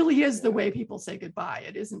really is the way people say goodbye.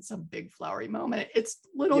 It isn't some big flowery moment. It's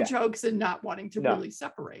little jokes and not wanting to really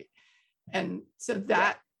separate. And so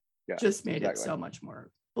that just made it so much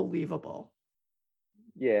more believable.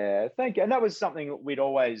 Yeah, thank you. And that was something we'd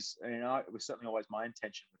always, it was certainly always my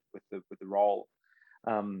intention with the role,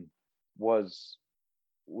 was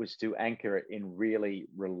to anchor it in really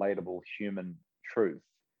relatable human truth.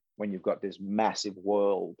 When you've got this massive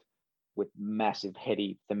world with massive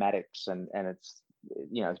heady thematics, and it's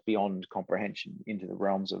it's beyond comprehension into the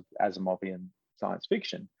realms of Asimovian science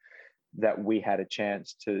fiction, that we had a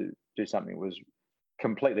chance to do something that was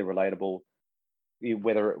completely relatable,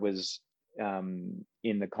 whether it was in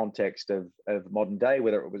the context of modern day,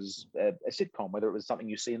 whether it was a sitcom, whether it was something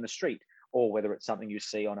you see in the street, or whether it's something you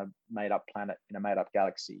see on a made-up planet in a made-up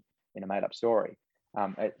galaxy in a made-up story.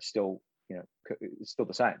 It's still it's still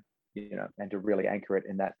the same, and to really anchor it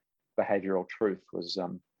in that behavioral truth was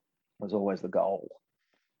always the goal,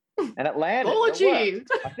 and it landed. Goal achieved.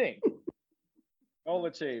 I think. Goal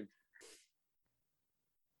achieved.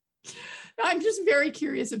 I'm just very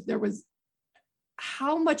curious if there was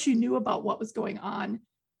how much you knew about what was going on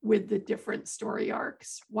with the different story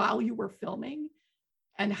arcs while you were filming,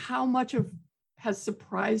 and how much has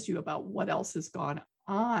surprised you about what else has gone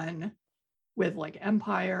on with like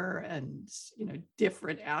Empire and, you know,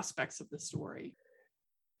 different aspects of the story?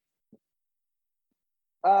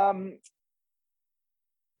 I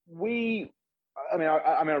read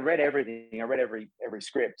everything. I read every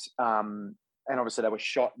script, and obviously they were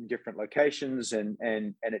shot in different locations and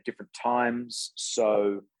at different times.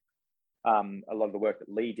 So a lot of the work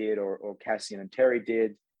that Lee did or Cassian and Terry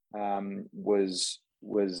did was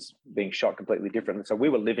being shot completely differently. So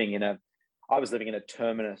I was living in a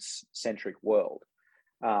Terminus centric world,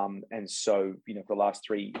 and so, you know, for the last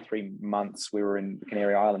three months we were in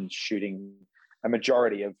Canary Islands shooting a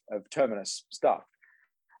majority of Terminus stuff.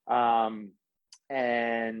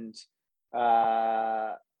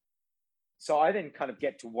 So I then kind of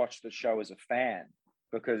get to watch the show as a fan,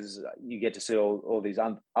 because you get to see all these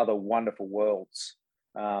other wonderful worlds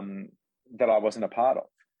that I wasn't a part of.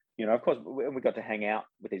 You know, of course, we got to hang out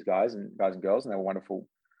with these guys and girls, and they were wonderful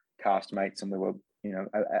castmates, and we were, you know,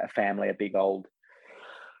 a family, a big old,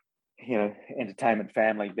 you know, entertainment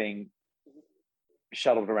family being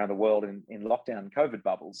shuttled around the world in lockdown COVID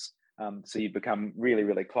bubbles. So you become really,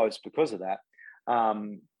 really close because of that.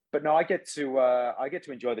 But no, I get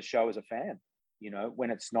to enjoy the show as a fan, you know,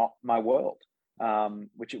 when it's not my world,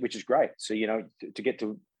 which is great. So, you know, to get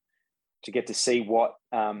to see what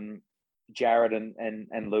Jared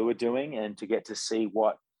and Lou are doing, and to get to see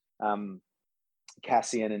what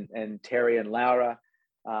Cassian and Terry and Laura,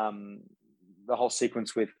 the whole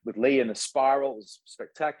sequence with Lee and the spiral was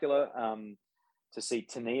spectacular. To see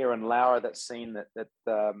Tania and Laura, that scene that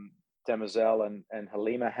Demoiselle and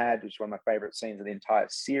Halima had, which is one of my favorite scenes of the entire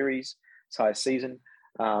series, entire season.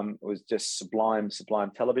 It was just sublime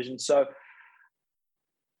television. So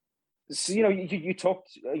you know, you talked,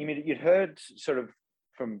 you mean, you'd heard sort of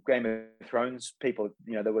from Game of Thrones people,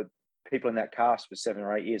 you know, there were people in that cast for 7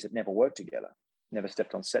 or 8 years that never worked together, never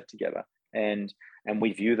stepped on set together. And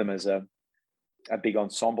we view them as a big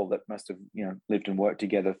ensemble that must have, you know, lived and worked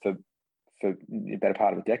together for the better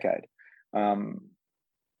part of a decade.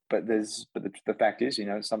 But the fact is, you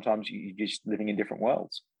know, sometimes you're just living in different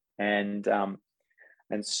worlds. And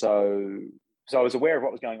so I was aware of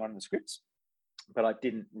what was going on in the scripts, but I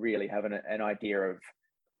didn't really have an idea of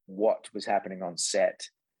what was happening on set,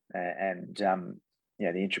 and you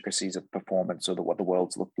know, the intricacies of performance, or what the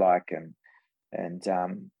worlds looked like. And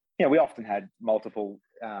you know, we often had multiple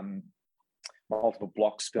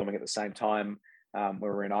blocks filming at the same time. We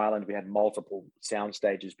were in Ireland, we had multiple sound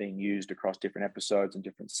stages being used across different episodes and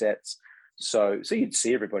different sets. So you'd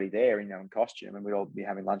see everybody there, you know, in costume, and we'd all be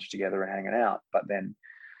having lunch together and hanging out. But then,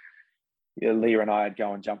 you know, Leah and I would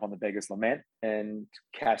go and jump on the Beggar's Lament, and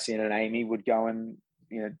Cassian and Amy would go and,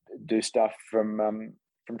 you know, do stuff from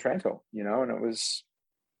Trantor, you know, and that was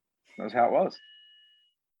how it was.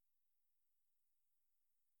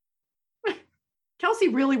 Kelsey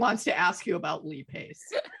really wants to ask you about Lee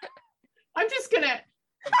Pace. I'm just gonna.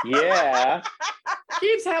 Yeah.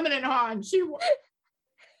 Keeps hemming and hawing.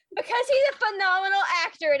 Because he's a phenomenal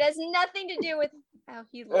actor. It has nothing to do with how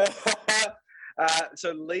he looks.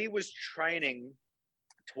 So Lee was training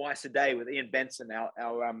twice a day with Ian Benson,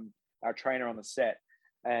 our trainer on the set,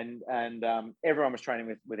 and everyone was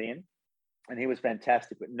training with Ian, and he was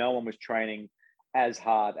fantastic. But no one was training as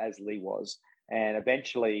hard as Lee was. And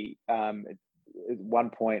eventually, at one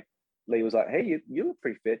point, Lee was like, "Hey, you look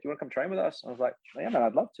pretty fit. Do you want to come train with us?" I was like, "Yeah, man,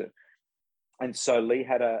 I'd love to." And so Lee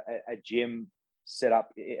had a gym set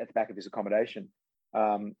up at the back of his accommodation,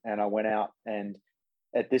 and I went out. And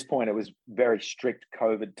at this point, it was very strict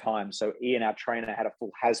COVID time. So Ian, our trainer, had a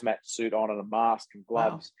full hazmat suit on and a mask and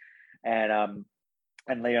gloves. Wow.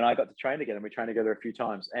 And Lee and I got to train together. And we trained together a few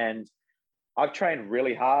times. And I've trained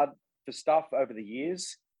really hard for stuff over the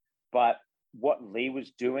years, but what Lee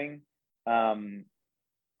was doing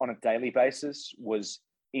on a daily basis was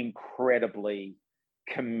incredibly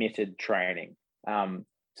committed training, to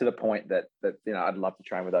the point that you know, I'd love to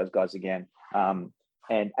train with those guys again. And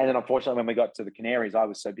then unfortunately, when we got to the Canaries, I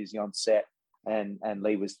was so busy on set, and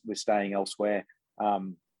Lee was staying elsewhere,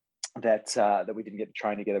 that we didn't get to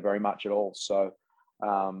train together very much at all. So,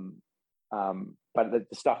 but the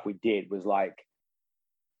stuff we did was like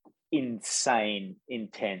insane,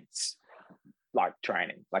 intense, like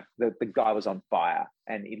training. Like the guy was on fire,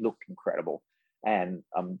 and he looked incredible. And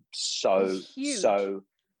I'm so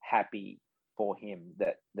happy for him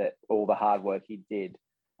that all the hard work he did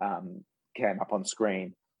came up on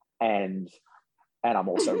screen, and I'm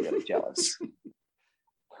also really jealous.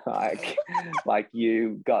 like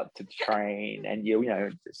you got to train, and you know,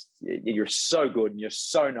 you're so good, and you're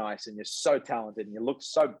so nice, and you're so talented, and you look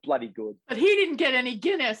so bloody good. But he didn't get any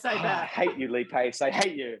Guinness, I bet. I hate you, Lee Pace. I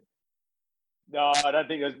hate you. No, I don't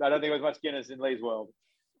think there was much Guinness in Lee's world.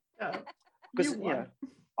 Oh. because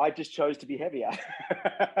I just chose to be heavier.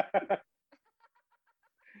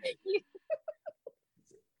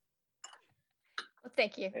 Well,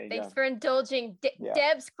 thank you. Thanks for indulging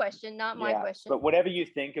Deb's question, not my question. But whatever you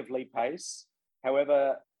think of Lee Pace,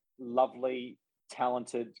 however lovely,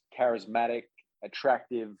 talented, charismatic,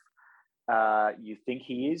 attractive you think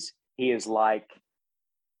he is like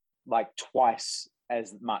twice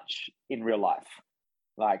as much in real life.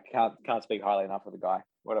 Like can't speak highly enough of the guy.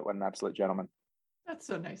 What an absolute gentleman. That's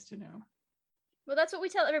so nice to know. Well, that's what we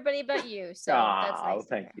tell everybody about you. So that's nice.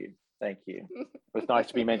 Thank you. Thank you. It was nice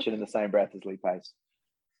to be mentioned in the same breath as Lee Pace.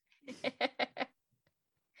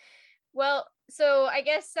 Well, so I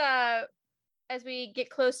guess as we get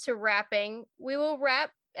close to wrapping, we will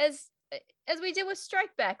wrap as we did with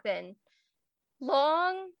Strike back then.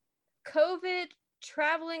 Long COVID,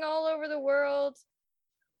 traveling all over the world.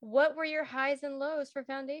 What were your highs and lows for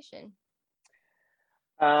Foundation?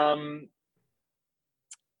 The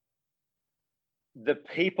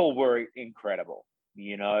people were incredible.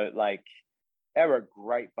 Like they were a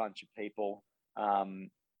great bunch of people. And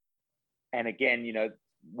again,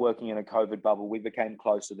 working in a COVID bubble, we became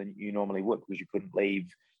closer than you normally would because you couldn't leave,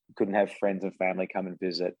 you couldn't have friends and family come and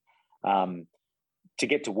visit. To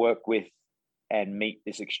get to work with and meet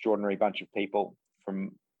this extraordinary bunch of people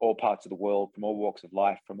from all parts of the world, from all walks of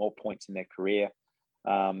life, from all points in their career,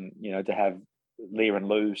 to have Leah and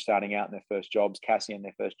Lou starting out in their first jobs, Cassie in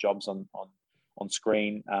their first jobs on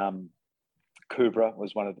screen. Kubra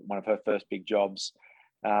was one of her first big jobs.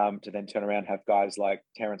 To then turn around and have guys like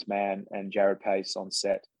Terrence Mann and Jared Pace on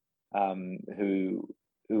set, who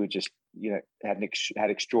just had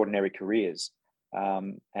extraordinary careers,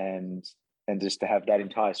 and just to have that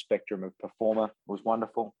entire spectrum of performer was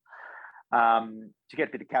wonderful. To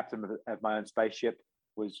get to be the captain of my own spaceship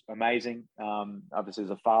was amazing. Obviously, as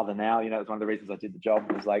a father now, it's one of the reasons I did the job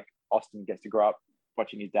was like Austin gets to grow up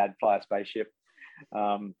watching his dad fly a spaceship.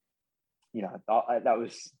 That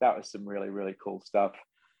was some really, really cool stuff.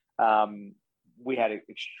 We had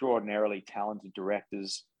extraordinarily talented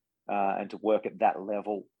directors, and to work at that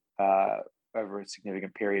level over a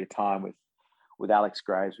significant period of time with Alex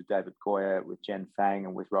Graves, with David Goyer, with Jen Fang,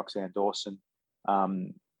 and with Roxanne Dawson,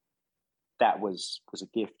 that was a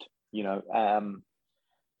gift.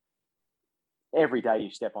 Every day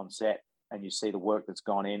you step on set and you see the work that's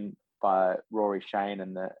gone in by Rory Shane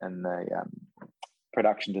and the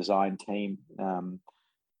production design team, and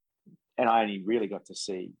I only really got to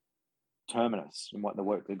see Terminus and what the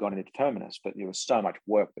work that had gone into Terminus, but there was so much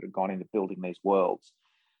work that had gone into building these worlds.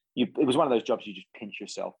 It was one of those jobs you just pinch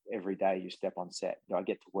yourself every day you step on set. I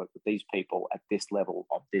get to work with these people at this level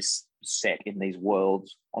of this set in these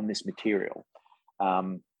worlds on this material.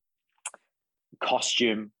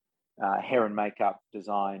 Costume, hair and makeup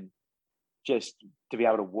design, just to be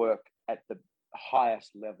able to work at the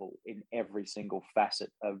highest level in every single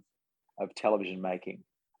facet of television making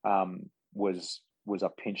was I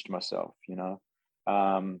pinched myself,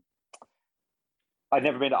 I'd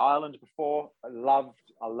never been to Ireland before. I loved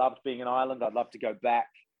being in Ireland. I'd love to go back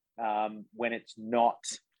when it's not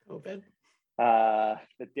COVID.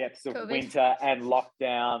 The depths of winter and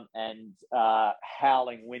lockdown and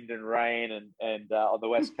howling wind and rain and on the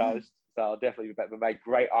West Coast. So I'll definitely be back. We made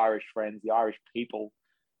great Irish friends. The Irish people,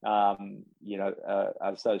 are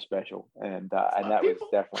so special, and that was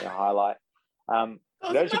definitely a highlight.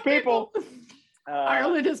 Those are people.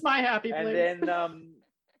 Ireland is my happy place. And then, look,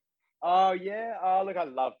 I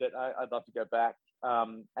loved it. I'd love to go back.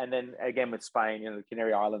 And then again with Spain, the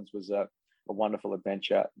Canary Islands was a wonderful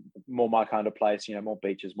adventure. More my kind of place, more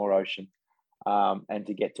beaches, more ocean, and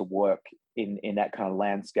to get to work in that kind of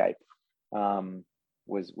landscape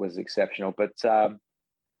was exceptional. But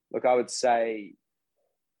look, I would say,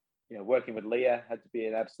 working with Leah had to be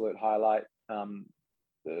an absolute highlight.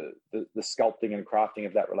 The sculpting and crafting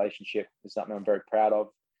of that relationship is something I'm very proud of.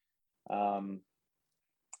 I'm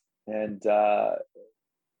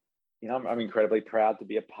incredibly proud to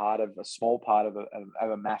be a small part of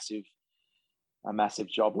a massive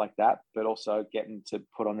job like that, but also getting to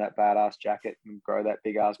put on that badass jacket and grow that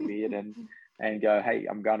big ass beard and go, hey,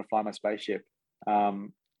 I'm going to fly my spaceship.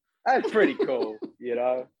 That's pretty cool,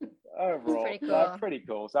 overall. Pretty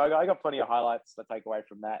cool. So I got plenty of highlights to take away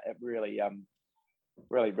from that. It really,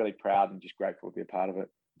 really, really proud and just grateful to be a part of it,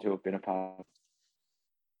 to have been a part of it.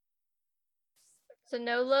 So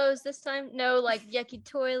no lows this time? No yucky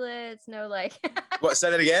toilets, no What, say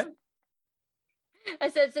that again? I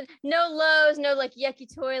said no lows, no yucky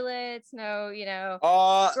toilets, no,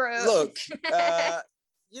 gross. Look, there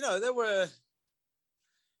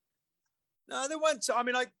weren't, I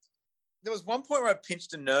mean, there was one point where I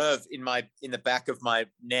pinched a nerve in the back of my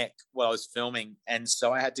neck while I was filming, and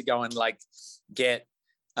so I had to go and like get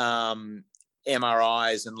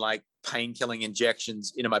MRIs and like pain-killing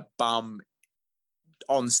injections into my bum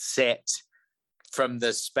on set from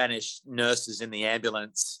the Spanish nurses in the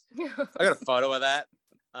ambulance. I got a photo of that.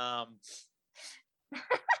 I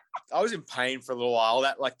was in pain for a little while.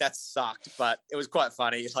 That sucked, but it was quite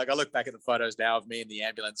funny. Like I look back at the photos now of me in the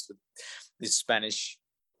ambulance with these Spanish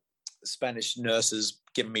nurses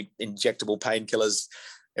giving me injectable painkillers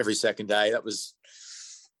every second day. It was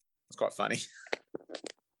quite funny.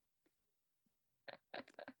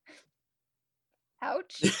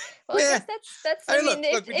 Ouch. Well, I guess that's. I mean,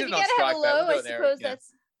 if you gotta have a low, I suppose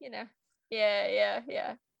that's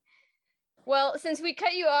Yeah. Well, since we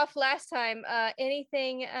cut you off last time,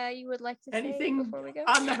 anything you would like to say before we go?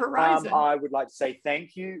 On the horizon? I would like to say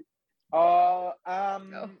thank you. Yeah.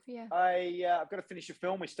 I've got to finish a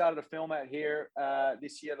film. We started a film out here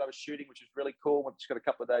this year that I was shooting, which is really cool. We've just got a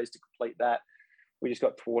couple of days to complete that. We just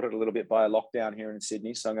got thwarted a little bit by a lockdown here in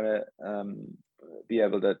Sydney, so I'm going to be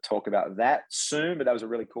able to talk about that soon. But that was a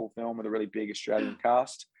really cool film with a really big Australian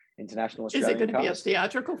cast, international Australian cast. Is it going to be a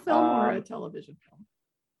theatrical film or a television film?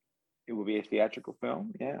 It will be a theatrical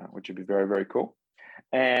film, yeah, which would be very, very cool.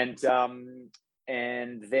 And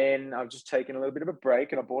then I've just taken a little bit of a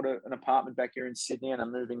break, and I bought an apartment back here in Sydney, and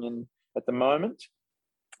I'm moving in at the moment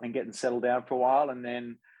and getting settled down for a while. And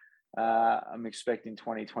then I'm expecting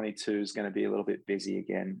 2022 is going to be a little bit busy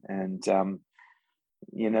again. And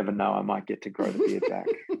you never know, I might get to grow the beard back.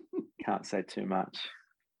 Can't say too much.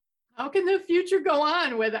 How can the future go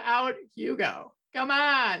on without Hugo? Come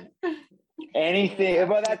on. Anything. Yeah,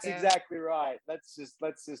 well, that's exactly right. Let's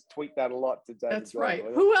just tweak that a lot today. That's right.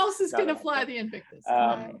 Who else is going to fly the Invictus?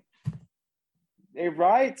 Right. You're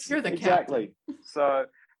the exactly. captain. So,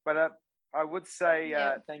 but I would say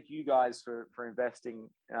thank you guys for investing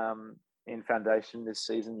in Foundation this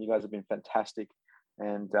season. You guys have been fantastic,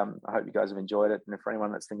 and I hope you guys have enjoyed it. And for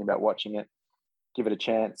anyone that's thinking about watching it, give it a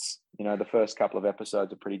chance. You know, the first couple of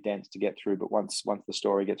episodes are pretty dense to get through, but once the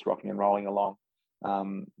story gets rocking and rolling along,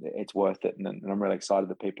 it's worth it. And I'm really excited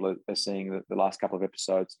that people are seeing the last couple of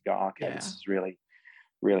episodes and go, okay, this is really,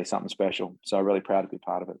 really something special. So I'm really proud to be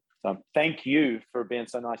part of it. So thank you for being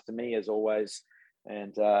so nice to me as always,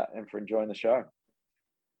 and for enjoying the show.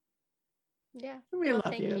 Yeah, we love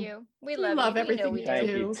thank you. We love you. everything we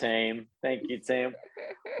you do. Thank you, team.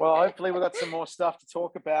 Well, hopefully we've got some more stuff to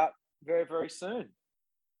talk about very, very soon.